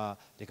bakiri nk'aba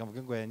reka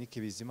mvuge ngo Yannick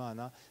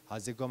Bizimana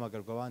haze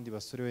guhamagarwa abandi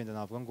basore wenda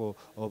navuga ngo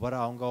bari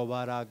aho ngaho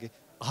barage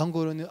aha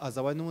ngoro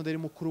azaba n'umundi ari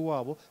mukuru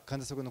wabo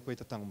kandi asabwe no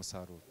kwita atanga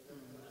umusaruro.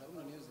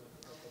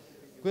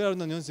 Kubera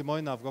Haruna Niyonzima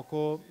we navuga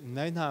ko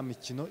nayo nta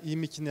mikino iyi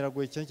mikino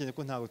iragoye cyane cyane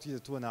ko ntabwo tugeze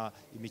tubona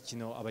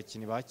imikino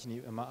abakinnyi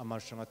bakini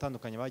amarushanwa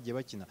atandukanye bagiye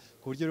bakina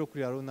ku buryo rero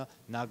kuri Haruna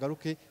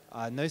nagaruke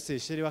nawe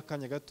Seychelles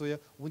bakanya gatoya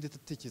ubundi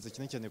tatekereza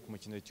cyane cyane ku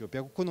mukino wa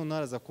Ethiopia kuko none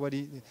araza kuba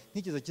ari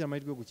ntikeza kira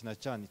amahirwe yo gukina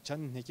cyane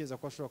ntekereza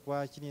ko ashobora kuba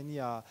yakiniye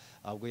niya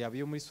abwo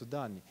yabiyo muri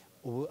Sudani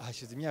ubu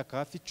hashize imyaka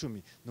hafi 10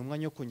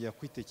 n'umwanya wo kongera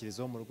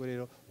kwitekerezaho mu rugo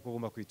rero uko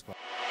agomba kwitwa.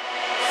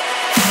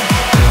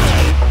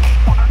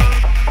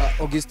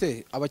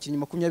 Auguste, abakinnyi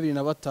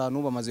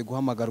 25 bamaze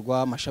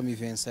guhamagarwa Mashami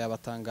Vincent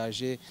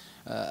yabatangaje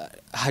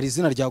hari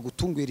izina rya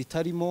gutunguye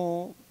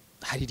ritarimo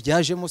hari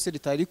ryajemo se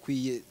ritari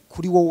kwiye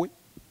kuri wowe?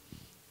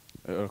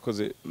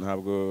 Urakoze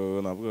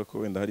ntabwo navuga ko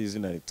wenda hari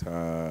izina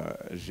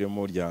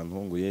ritajemo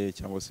ryantunguye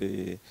cyangwa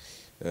se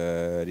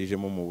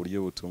rijemo mu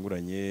buryo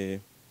butunguranye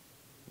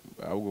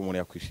ahubwo umuntu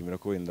yakwishimira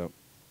ko wenda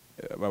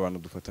babantu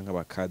dufata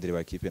nk'abakadre ba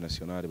equipe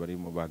nationale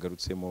barimo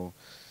bagarutsemo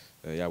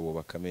yabo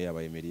Bakame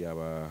yaba Emery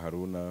yaba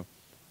Haruna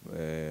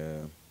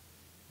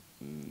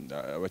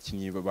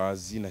abakinnyi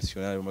bazi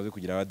national bamaze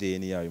kugira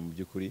ADN yayo mu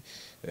byukuri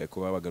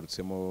kuba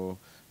bagarutsemo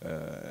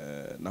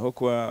naho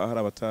kuba hari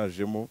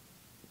abatajemo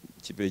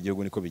ikipe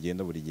y'igihugu niko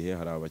bigenda buri gihe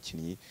hari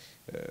abakinnyi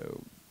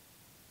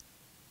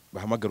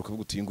bahamagaruka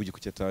gutinguye ku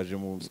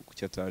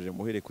cyataje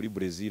muhere kuri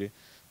Brazil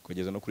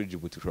kugeza no kuri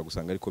Djibouti ushobora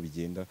gusanga ariko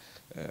bigenda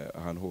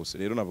ahantu hose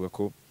rero navuga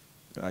ko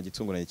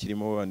agitunguranye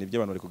kirimo nibyo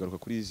abantu bari kugaruka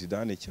kuri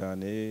Zidane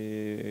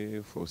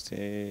cyane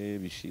Faustin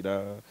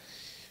Bishira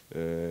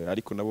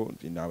ariko nabo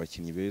ni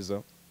abakinnyi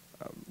beza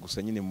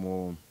gusa nyine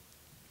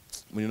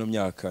muri no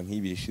myaka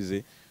nk'ibiri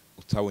ishize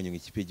utabonye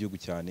ikipe y'igihugu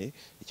cyane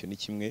icyo ni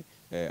kimwe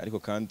ariko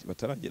kandi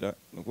bataragera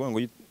no kuvuga ngo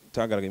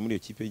utagaragaye muri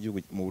iyo kipe y'igihugu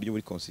mu buryo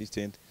buri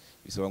consistent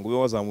bisaba ngo ube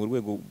wazamura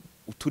urwego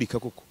uturika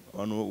koko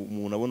abantu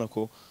umuntu abona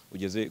ko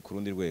ugeze ku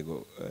rundi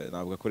rwego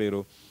navuga ko rero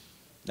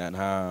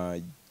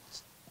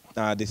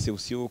nta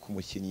deception ku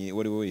mukinnyi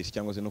wari wese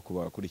cyangwa se no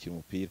kubakurikira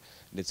umupira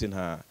ndetse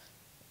nta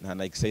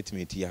na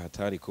excitement ya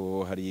hatari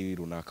ko hari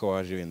runaka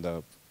waje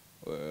wenda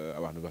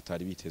abantu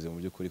batari biteze mu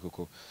by'ukuri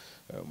kuko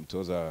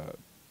umutoza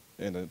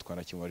wenda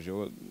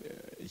twanakimajeho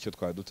icyo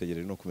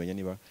twadutegereje no kumenya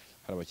niba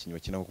hari abakinnyi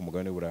bakina ku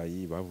mugabane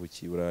w'Uburayi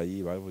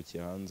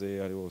bavukiye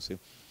hanze ari bose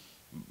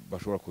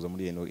bashobora kuza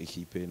muri eno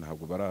equipe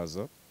ntabwo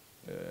baraza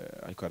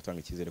ariko haratanga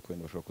icyizere ko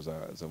wenda bashobora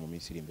kuzaza mu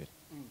minsi iri imbere.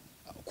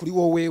 Kuri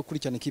wowe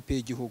ukurikirana ikipe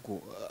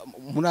y'igihugu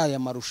muri aya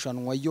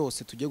marushanwa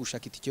yose tugiye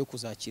gushaka itike yo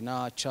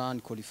kuzakina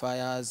CHAN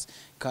qualifiers,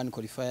 CAN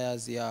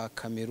qualifiers ya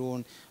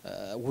Cameroon,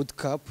 World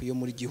Cup yo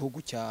muri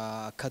gihugu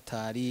cya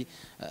Qatar,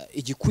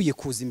 igikwiye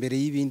kuza imbere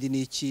y'ibindi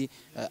niki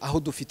aho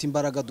dufite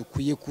imbaraga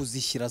dukwiye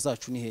kuzishyira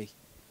zacu ni hehe?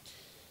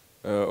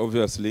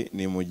 Obviously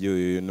ni mu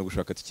gihe no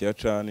gushaka itike ya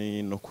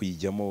CHAN no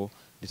kuyijyamo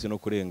ndetse no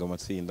kurenga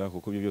amatsinda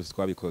kuko ibyo byose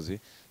twabikoze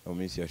mu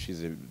minsi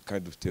yashize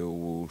kandi dufite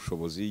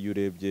ubushobozi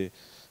y'urebye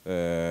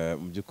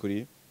mu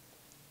byukuri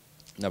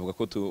navuga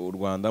ko u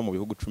Rwanda mu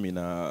bihugu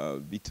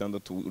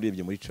 16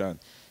 urebye muri CHAN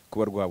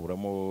kuba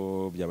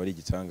rwaburamo byaba ari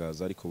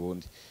igitangaza ariko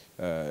ubundi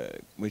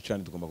muri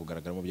CHAN tugomba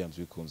kugaragaramo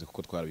byanze bikunze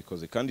kuko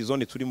twarabikoze kandi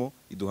zone turimo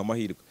iduha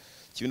amahirwe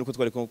kibino ko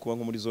twari kuba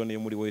nko muri zone yo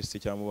muri West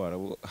cyangwa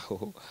Barabu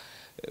aho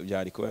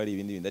byari ko ari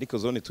ibindi ariko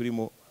zone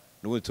turimo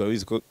n'ubundi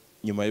turabizi ko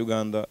nyuma ya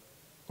Uganda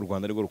u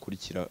Rwanda rwo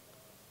rukurikira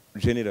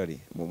generally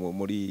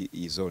muri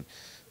iyi zone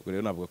ubwo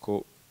rero navuga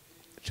ko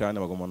cyane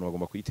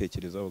bagomba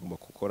kuyitekereza, bagomba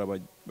gukora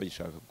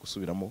bagishaka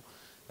gusubiramo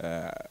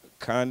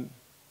kandi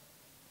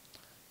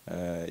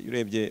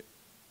urebye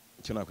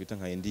icyo nakwita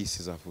nka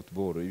indisi za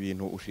football,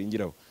 ibintu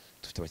ushingiraho.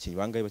 Dufite abakinnyi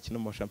bangaye bakina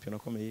mu shampiyona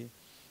akomeye,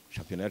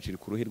 shampiyona yacu iri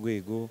ku ruhe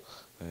rwego,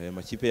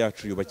 amakipe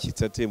yacu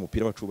yubakitse ate,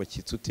 umupira wacu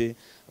ubakitse ute,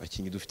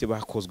 abakinnyi dufite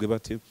bakozwe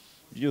bate,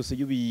 byose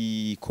iyo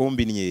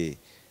bikombinye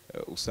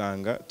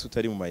usanga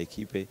tutari mu ma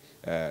equipe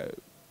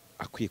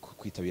akwiye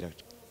kwitabira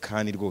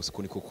kandi rwose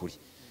ko niko kuri.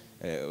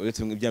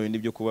 Uretse ibya bindi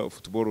byo kuba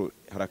football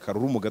hari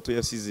akarurumu gato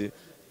yasize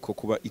ko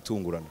kuba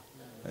itungurana,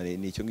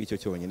 ni icyo ngicyo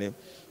cyonyine.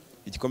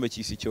 Igikombe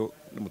cy'isi cyo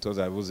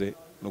n'umutoza yavuze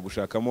no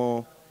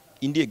gushakamo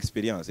indi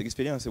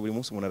experience buri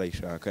munsi umuntu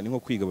arayishaka, ni nko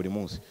kwiga buri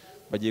munsi.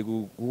 Bagiye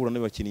guhura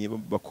n'abakinnyi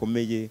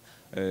bakomeye,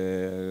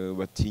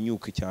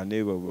 batinyuke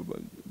cyane,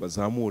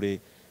 bazamure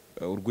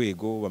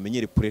urwego,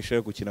 bamenyere pressure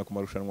yo gukina ku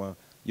marushanwa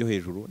yo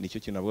hejuru. Nicyo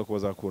kintu avuga ko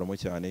bazakuramo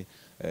cyane,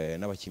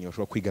 n'abakinnyi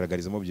bashobora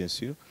kwigaragarizamo bien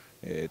sûr.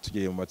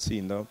 Tugiye mu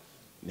matsinda,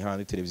 ni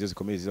handi televiziyo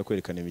zikomeye ziza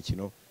kwerekana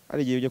imikino.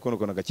 Ari igihe ujya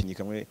kubona agakinnyi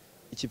kamwe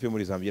ikipe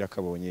muri Zambia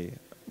akabonye,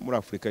 muri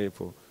Afrika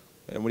y'Epfo,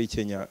 muri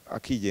Kenya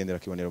akigendera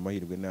akibonera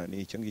amahirwe.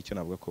 Ni icyo ngicyo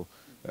navuga ko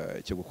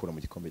cyo gukura mu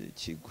gikombe,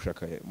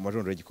 gushaka mu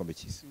majonjora y'igikombe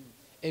cy'isi.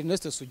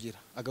 Ernest Sugira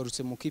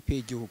agarutse mu kipe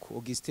y'igihugu.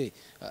 Augustin,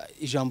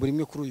 ijambo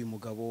rimwe kuri uyu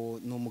mugabo,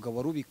 ni umugabo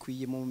wari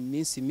ubikwiye mu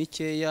minsi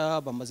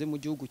mikeya bamaze mu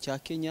gihugu cya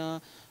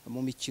Kenya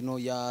mu mikino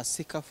ya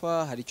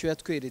Sekafa. Hari icyo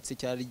yatweretse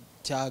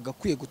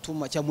cyagakwiye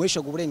gutuma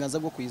cyamuheshaga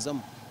uburenganzira bwo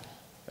kuyizamo.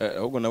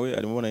 Ahubwo nawe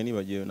arimo bona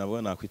nibagiye,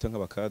 nabo nakwita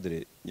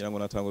nk'abakadre, ngira ngo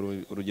natanga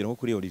urugero nko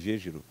kuri Olivier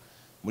Giroud.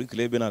 Muri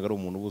club ntago ari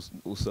umuntu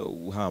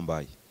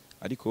uhambaye,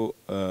 ariko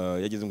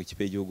yageze mu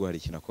ikipe y'igihugu hari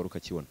ikintu akora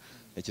ukakibona.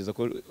 Ntekereza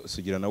ko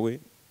Sugira nawe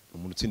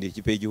umuntu utsindiye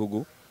ikipe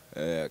y'igihugu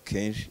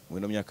kenshi mu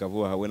myaka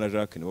vuba, hawe na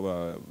Jacques nibo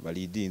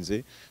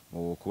balidinze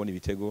mu kubona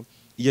ibitego.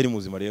 Iyo ari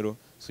muzima rero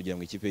Sugira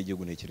mu ikipe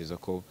y'igihugu, ntekereza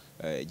ko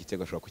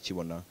igitego ashobora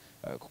kukibona,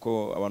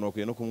 kuko abantu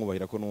bakwiye no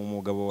kumwubahira ko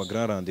n'umugabo wa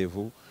grand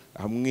rendez-vous,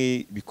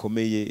 hamwe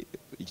bikomeye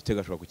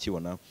igitego ashobora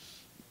kukibona.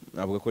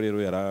 Navuga ko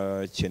rero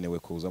yarakenewe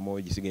kuzamo,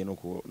 igisigaye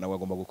nuko nawe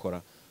agomba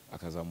gukora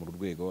akazamura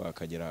urwego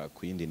akagera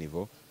ku yindi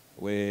niveau.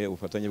 We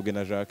ubufatanye bwe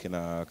na Jacques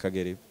na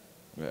Kagere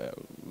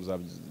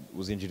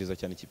uzinjiriza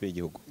cyane ikipe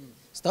y'igihugu.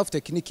 Staff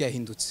technique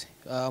yahindutse,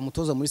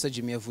 umutoza muri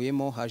Sajimi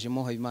yavuyemo,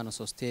 hajemo Habimana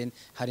Sostene.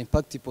 Hari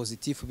impact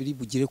positif biri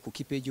bugire ku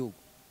kipe y'igihugu?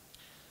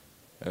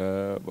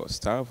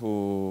 Staff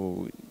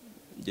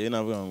ngiye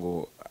navuga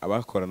ngo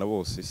abakorana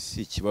bose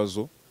si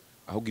ikibazo,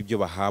 ahubwo ibyo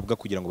bahabwa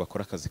kugira ngo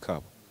bakore akazi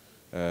kabo,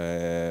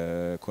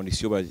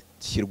 condition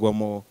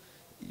bashyirwamo,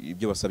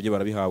 ibyo basabye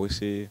barabihawe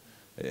se.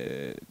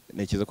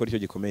 Ntekereza ko aricyo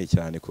gikomeye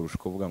cyane kurusha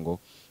kuvuga ngo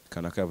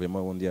kanaka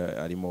yavuyemo ubundi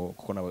arimo,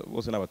 kuko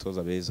bose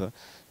n'abatoza beza.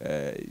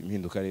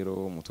 Impinduka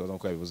rero umutoza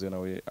nko yabivuze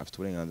nawe afite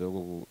uburenganzira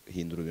bwo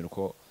guhindura ibintu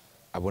ko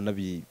abona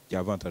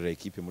byavantage ya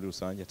equipe muri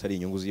rusange, atari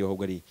inyungu ziyo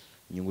ahubwo ari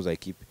inyungu za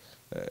equipe.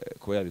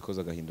 Kuba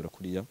yabikoza agahindura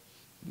kuriya,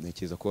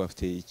 ntekereza ko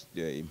afite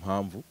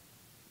impamvu.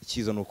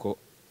 Ikiza nuko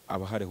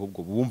abahare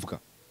ahubwo bumvwa,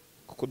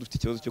 kuko dufite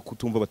ikibazo cyo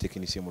kutumva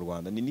abatekinisiye mu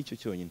Rwanda. Ni nicyo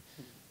cyonyine,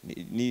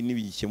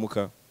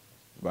 nibigikemuka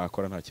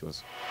bakora nta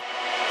kibazo.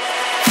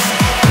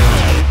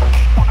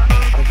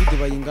 David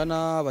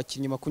Bayingana,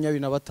 abakinnyi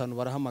 25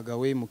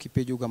 barahamagawe mu kipe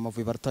y'igihugu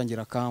Amavubi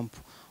baratangira camp.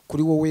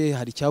 Kuri wowe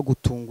hari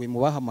cyagutunguye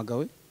mu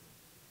bahamagawe?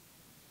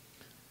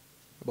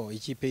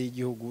 Ikipe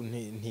y'igihugu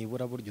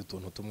ntibura buryo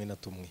utuntu tumwe na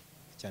tumwe,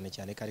 cyane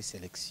cyane ko ari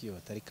selection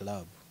atari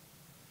club.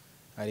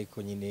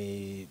 Ariko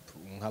nyine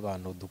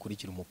nk'abantu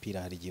dukurikira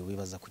umupira, hari igihe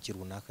wibaza kuki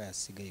runaka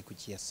yasigaye,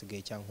 kuki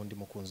yasigaye, cyangwa undi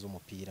mukunzi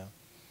w'umupira.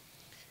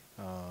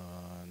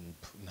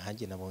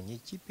 Nanjye nabonye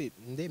ikipe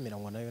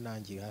ndemeranywa nayo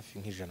nanjye hafi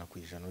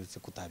nk'ijana%, uretse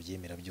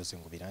kutabyemera byose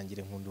ngo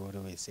birangire nk'undi wari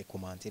wese.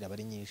 Commentaire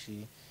abari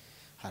nyinshi,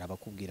 hari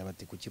abakubwira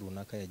bati kuki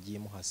runaka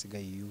yagiyemo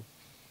hasigaye uyu.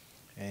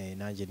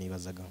 Nanjye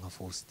nibazaga nka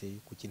Faustin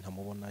kuki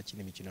ntamubona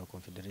kino imikino ya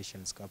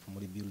Confederations Cup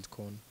muri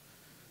Buildcon,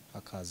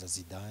 hakaza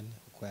Zidane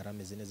uko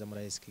yarameze neza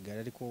muri AS Kigali.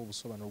 Ariko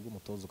ubusobanuro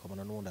bw'umutozo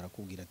ukabona n'ubundi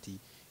arakubwira ati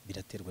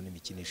biraterwa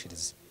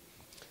n'imikinishirize.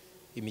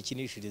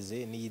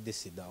 Imikinishirize ni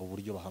idesida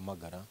uburyo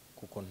bahamagara,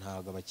 kuko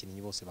ntago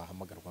abakinnyi bose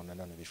bahamagarwa na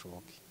none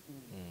bishoboke.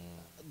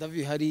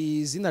 David, hari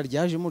izina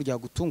ryajemo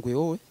ryagutunguye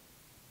wowe?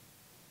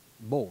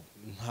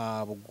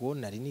 Ntabwo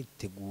nari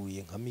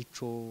niteguye nka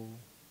Mico,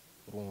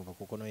 urumva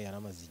kuko nawe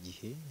yaramaze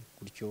igihe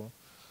gutyo.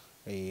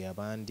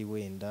 Abandi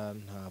wenda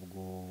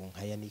ntabwo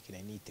nka Yannick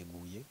nari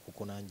niteguye,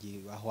 kuko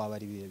nanjye aho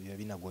abari biba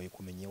binagoye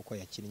kumenya uko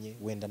yakinnye,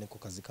 wenda niko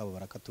kazi kabo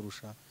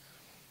barakaturusha.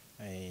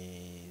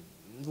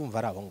 Ndumva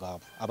ari abo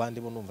ngabo, abandi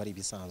bo numva ari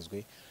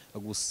ibisanzwe.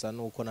 Gusa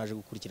nuko naje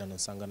gukurikirana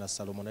nsanga na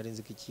Salomon ari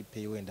nzi ko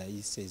ikipe wenda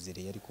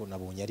yisezereye, ariko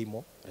nabonye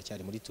arimo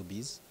aracyari muri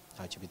Tubize,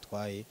 ntacyo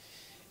bitwaye.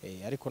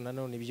 Ariko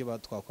nanone ibyo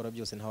batwakora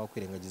byose ntaho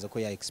kwirengagiza ko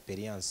ya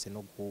experience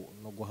no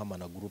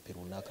guhamana groupe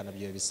runaka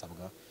nabyo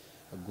bisabwa.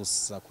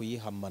 Gusa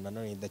kuyihamana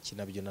nanone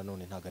idakina byo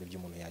nanone ntago ari byo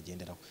umuntu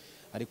yagenderaho.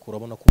 ariko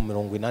urabona ko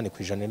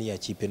 80% ni ya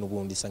kipe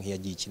n'ubundi isa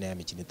nk'iyagiye ikina ya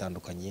mikino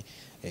itandukanye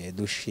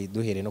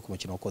duhereye no ku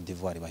mukino wa Cote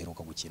d'Ivoire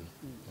baheruka gukina.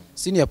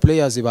 Senior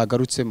players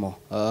bagarutsemo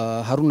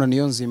Haruna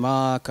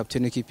Niyonzima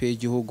captain equipe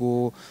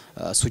y'igihugu,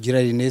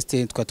 Sugira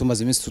Ernest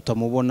twatumaze iminsi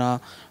tutamubona,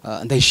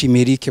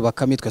 Ndayishimiye Eric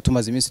Bakame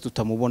twatumaze iminsi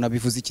tutamubona,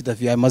 bivuze iki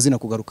David amazina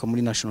kugaruka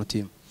muri national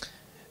team?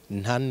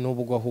 Nta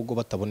nubwo ahubwo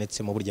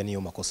batabonetse mu burya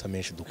niyo makosa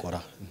menshi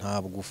dukora.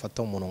 Ntabwo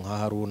ufata umuntu nka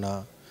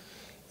Haruna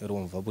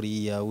urumva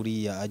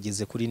uriya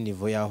ageze kuri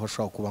niveau yaho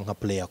ashobora kuba nka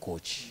player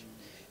coach.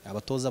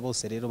 Abatoza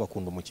bose rero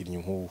bakunda umukinnyi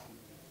nk'uwo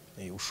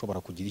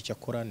ushobora kugira icyo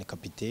akora, ni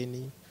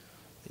kapiteni,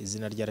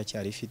 izina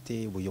ryaracyari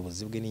ifite,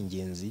 ubuyobozi bwe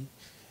n'ingenzi.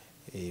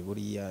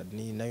 Buriya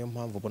ni nayo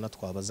mpamvu ubona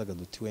twabazaga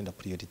duti wenda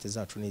priorite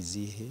zacu ni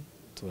izihe,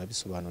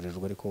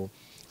 turabisobanurirwa. Ariko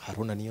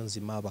Haruna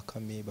Niyonzima,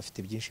 Bakame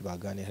bafite byinshi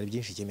baganira, hari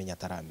byinshi kimenya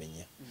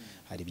ataramenya,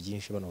 hari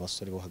byinshi bano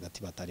basore bo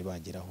hagati batari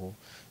bageraho.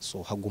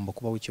 So hagomba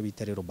kubaho icyo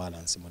bita rero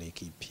balance muri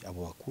equipe,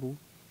 abo bakuru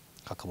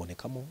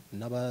hakabonekamo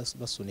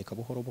n'abasunika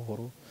buhoro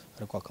buhoro,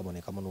 ariko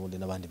hakabonekamo n'ubundi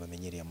n'abandi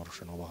bamenyereye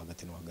amarushanwa bo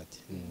hagati no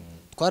hagati.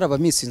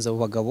 Twarabamisinze abo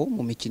bagabo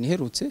mu mikino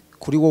iherutse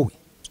kuri wowe?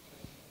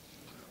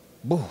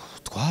 Bo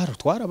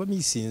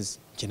twarabamisinze,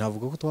 nje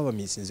navuga ko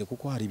twabamisinze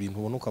kuko hari ibintu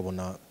ubona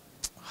ukabona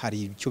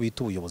hari icyo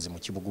bita ubuyobozi mu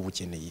kibuga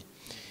ubukeneye.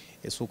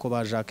 Ese uko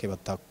ba Jacques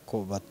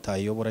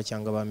batayobora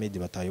cyangwa ba Medi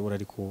batayobora,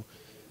 ariko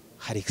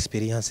hari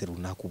experience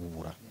runaka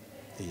ububura.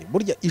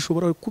 Burya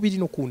ishobora kuba iri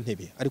no ku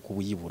ntebe ariko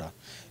ubuyibura,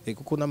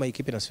 kuko n'ama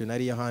equipe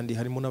nationale y'ahandi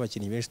harimo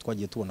n'abakinnyi benshi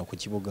twagiye tubona ku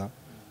kibuga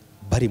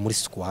bari muri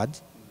squad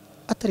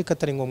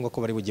atari ngombwa ko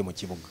bari bujye mu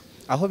kibuga.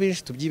 Aho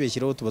benshi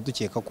tubyibeshyiraho tuba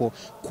dukeka ko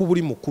kuba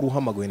uri mukuru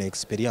uhamagawe na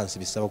experience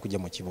bisaba kujya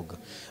mu kibuga,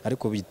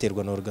 ariko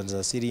biterwa na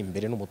organisation iri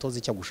imbere n'umutoza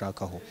icyo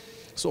gushakaho.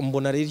 So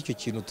mbona rero icyo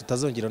kintu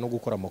tutazongera no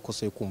gukora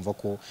amakosa yo kumva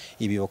ko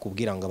ibi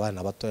bakubwira ngo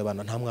abana batoya,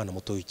 abana nta mwana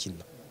muto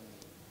ukina.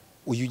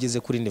 Uyu ugeze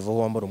kuri niveau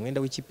wambara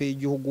umwenda w'ikipe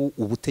y'igihugu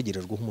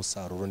ubutegerejwe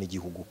nk'umusaruro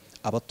n'igihugu.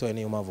 Abatoya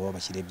niyo mpamvu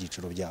babashyiriye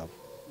ibyiciro byabo.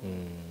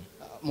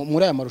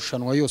 Muri aya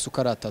marushanwa yose uko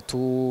ari atatu,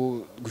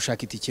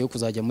 gushaka itike yo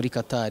kuzajya muri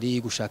Qatar,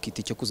 gushaka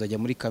itike yo kuzajya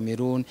muri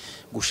Cameroon,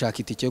 gushaka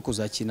itike yo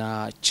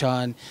kuzakina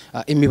CHAN,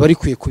 imibare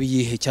ikwiye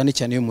kubiyihe cyane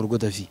cyane yo mu rugo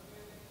David?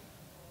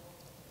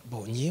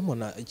 Bo nyemo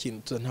na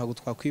ikintu ntago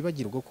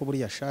twakwibagirwa ko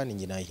buriya CHAN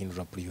ngi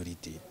nayihindura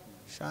priority.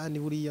 CHAN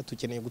buriya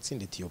tukeneye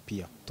gutsinda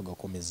Ethiopia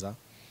tugakomeza,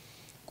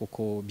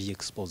 kuko bi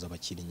expose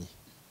abakinnyi.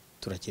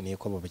 Turakeneye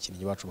ko abo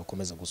bakinnyi bacu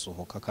bakomeza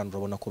gusohoka, kandi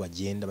urabona ko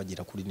bagenda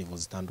bagira kuri niveau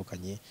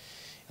zitandukanye,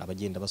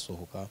 abagenda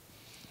basohoka.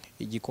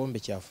 Igikombe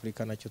cya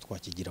Afrika nacyo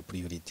twakigira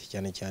priority,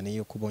 cyane cyane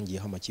yo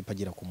kubongiyeho amakipe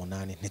agira ku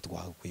 8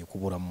 ntitwakwiye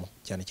kuburamo,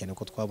 cyane cyane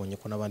ko twabonye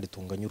ko nabandi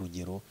tunganya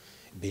urugero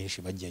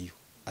benshi bajyayo,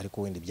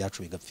 ariko wenda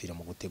byacu bigapfira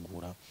mu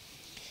gutegura.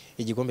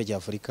 Igikombe cya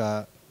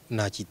Afrika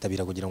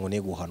nakitabira kugira ngo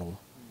neguhanwa,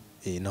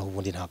 naho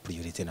ubundi nta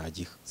priority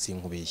nagiha,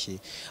 sinkubeshye,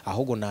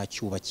 ahubwo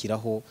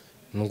nacyubakiraho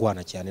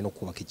ndwana cyane no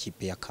kubaka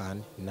ikipe ya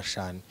CAN na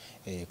CHAN.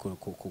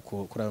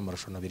 Kuri ayo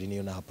marushanwa abiri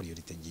niyo naha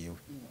priority ngiyewe.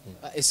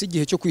 Ese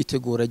igihe cyo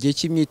kwitegura, igihe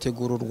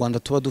cy'imyiteguro u Rwanda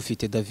tuba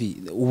dufite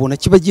David, ubona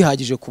kiba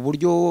gihagije ku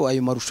buryo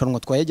ayo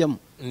marushanwa twayajyamo?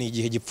 Ni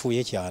igihe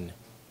gipfuye cyane,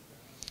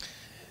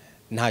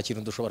 nta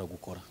kintu dushobora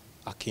gukora.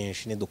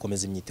 Akenshi ne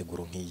dukomeza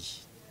imyiteguro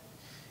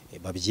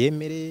nk'iyi,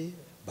 babyemere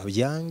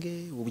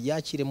babyange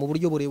ubyakire mu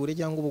buryo burebure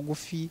cyangwa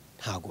ubugufi,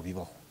 ntago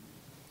bibaho.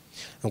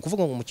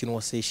 Nukuvuga ngo umukino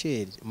wa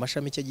Seychelles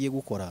mashami cyo agiye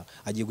gukora,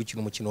 agiye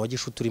gukina umukino wa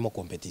gishuti urimo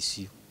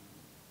competition.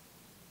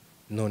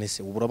 None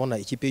se urabona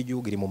ikipe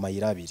y'igihugu iri mu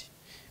mayira abiri,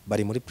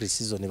 bari muri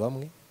pre-season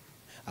bamwe,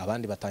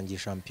 abandi batangiye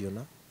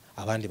championnat,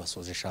 abandi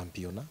basoje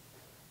championnat.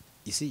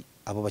 Isi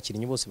abo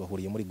bakinnyi bose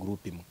bahuriye muri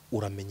groupe imwe,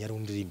 uramenya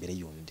rundi iri imbere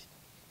yundi,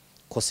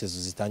 ko sezo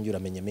zitangira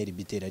uramenya Meri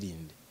Bitera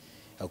rinde,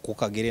 ko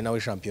Kagere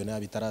nawe championnat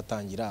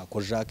bitaratangira,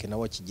 ko Jacques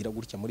nawe akigira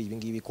gutya muri ibi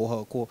ngibi,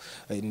 ko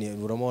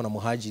uramubona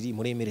Muhajiri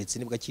muri Emirates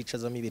nibwo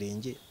akicazamo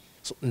ibirenge.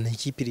 So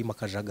n'ikipe iri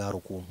makajagaro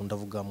kuntu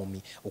ndavuga mu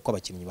uko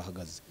abakinnyi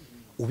bahagaze.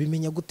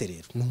 Ubimenya gute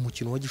rero? Ni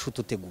umukino wa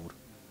gishuti utegura,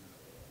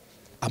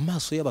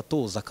 amaso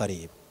y'abatoza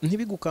akareba,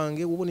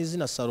 ntibigukange ubona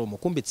izina Salomo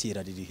kumbe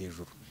tsira riri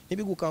hejuru,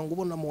 ntibigukange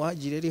ubona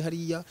Muhajiri ari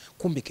hariya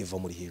kumbe Keva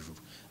muri hejuru,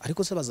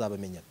 ariko se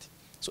bazabamenya ate?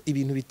 So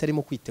ibintu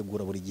bitarimo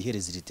kwitegura buri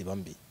gihereza riti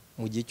bambe,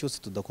 mu gihe cyose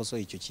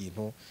tudakosoye icyo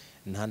kintu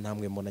nta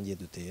ntambwe mbona ngiye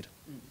dutera.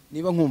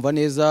 Niba nkumva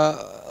neza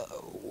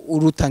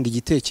urutanga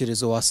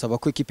igitekerezo, wasaba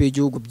ko ikipe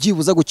y'igihugu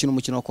byibuza gukina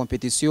umukino wa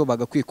competition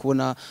bagakwiye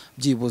kubona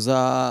byibuza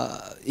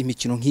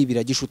imikino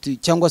nk'ibira gishuti,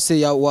 cyangwa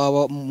se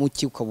waba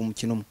muki ukaba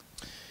umukino umwe.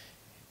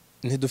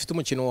 Ntidufite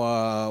umukino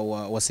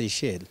wa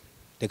Seychelles,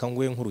 reka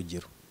nguye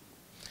nk'urugero,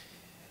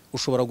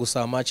 ushobora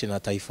gusaba match na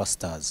Taifa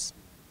Stars,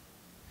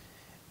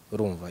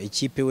 urumva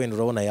ikipe wenda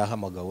urabona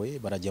yahamagawe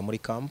barajya muri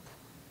camp,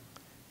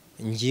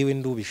 ngiwe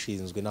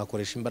ndubishinzwe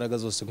nakoresha imbaraga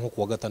zose nko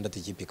kuwa gatandatu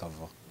ikipe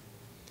ikava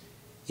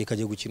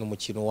ikajya gukina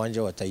umukino wanje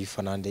wa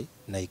Taifa nande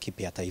na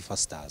ikipe ya Taifa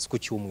Stars ku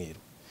cyumweru.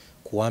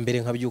 Kuwa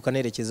mbere nkabyuka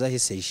nerekeza he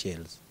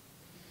Seychelles,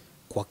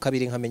 kuwa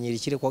kabiri nkamenyera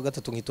ikire, kuwa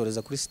gatatu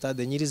nkitoreza kuri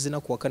stade nyirizina,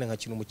 kuwa kane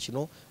nkakina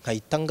umukino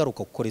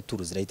nkayitangaruka gukora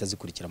ituru zirahita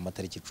zikurikira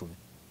amatariki 10.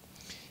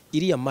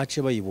 Iriya match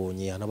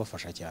bayibonye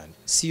yanabafasha cyane,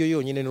 siyo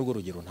yonyine n'urwo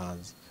rugero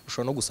ntanze.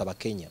 Ushobora no gusaba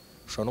Kenya,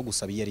 ushobora no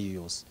gusaba iyo ari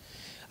yo yose,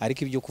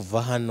 ariko ibyo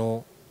kuva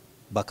hano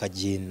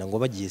bakagenda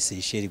ngo bagiye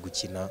Seychelles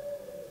gukina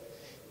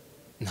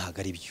ntabwo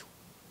ari byo,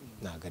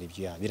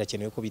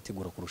 birakenewe ko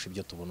bitegura kurusha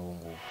ibyo tubona ubu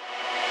ngubu.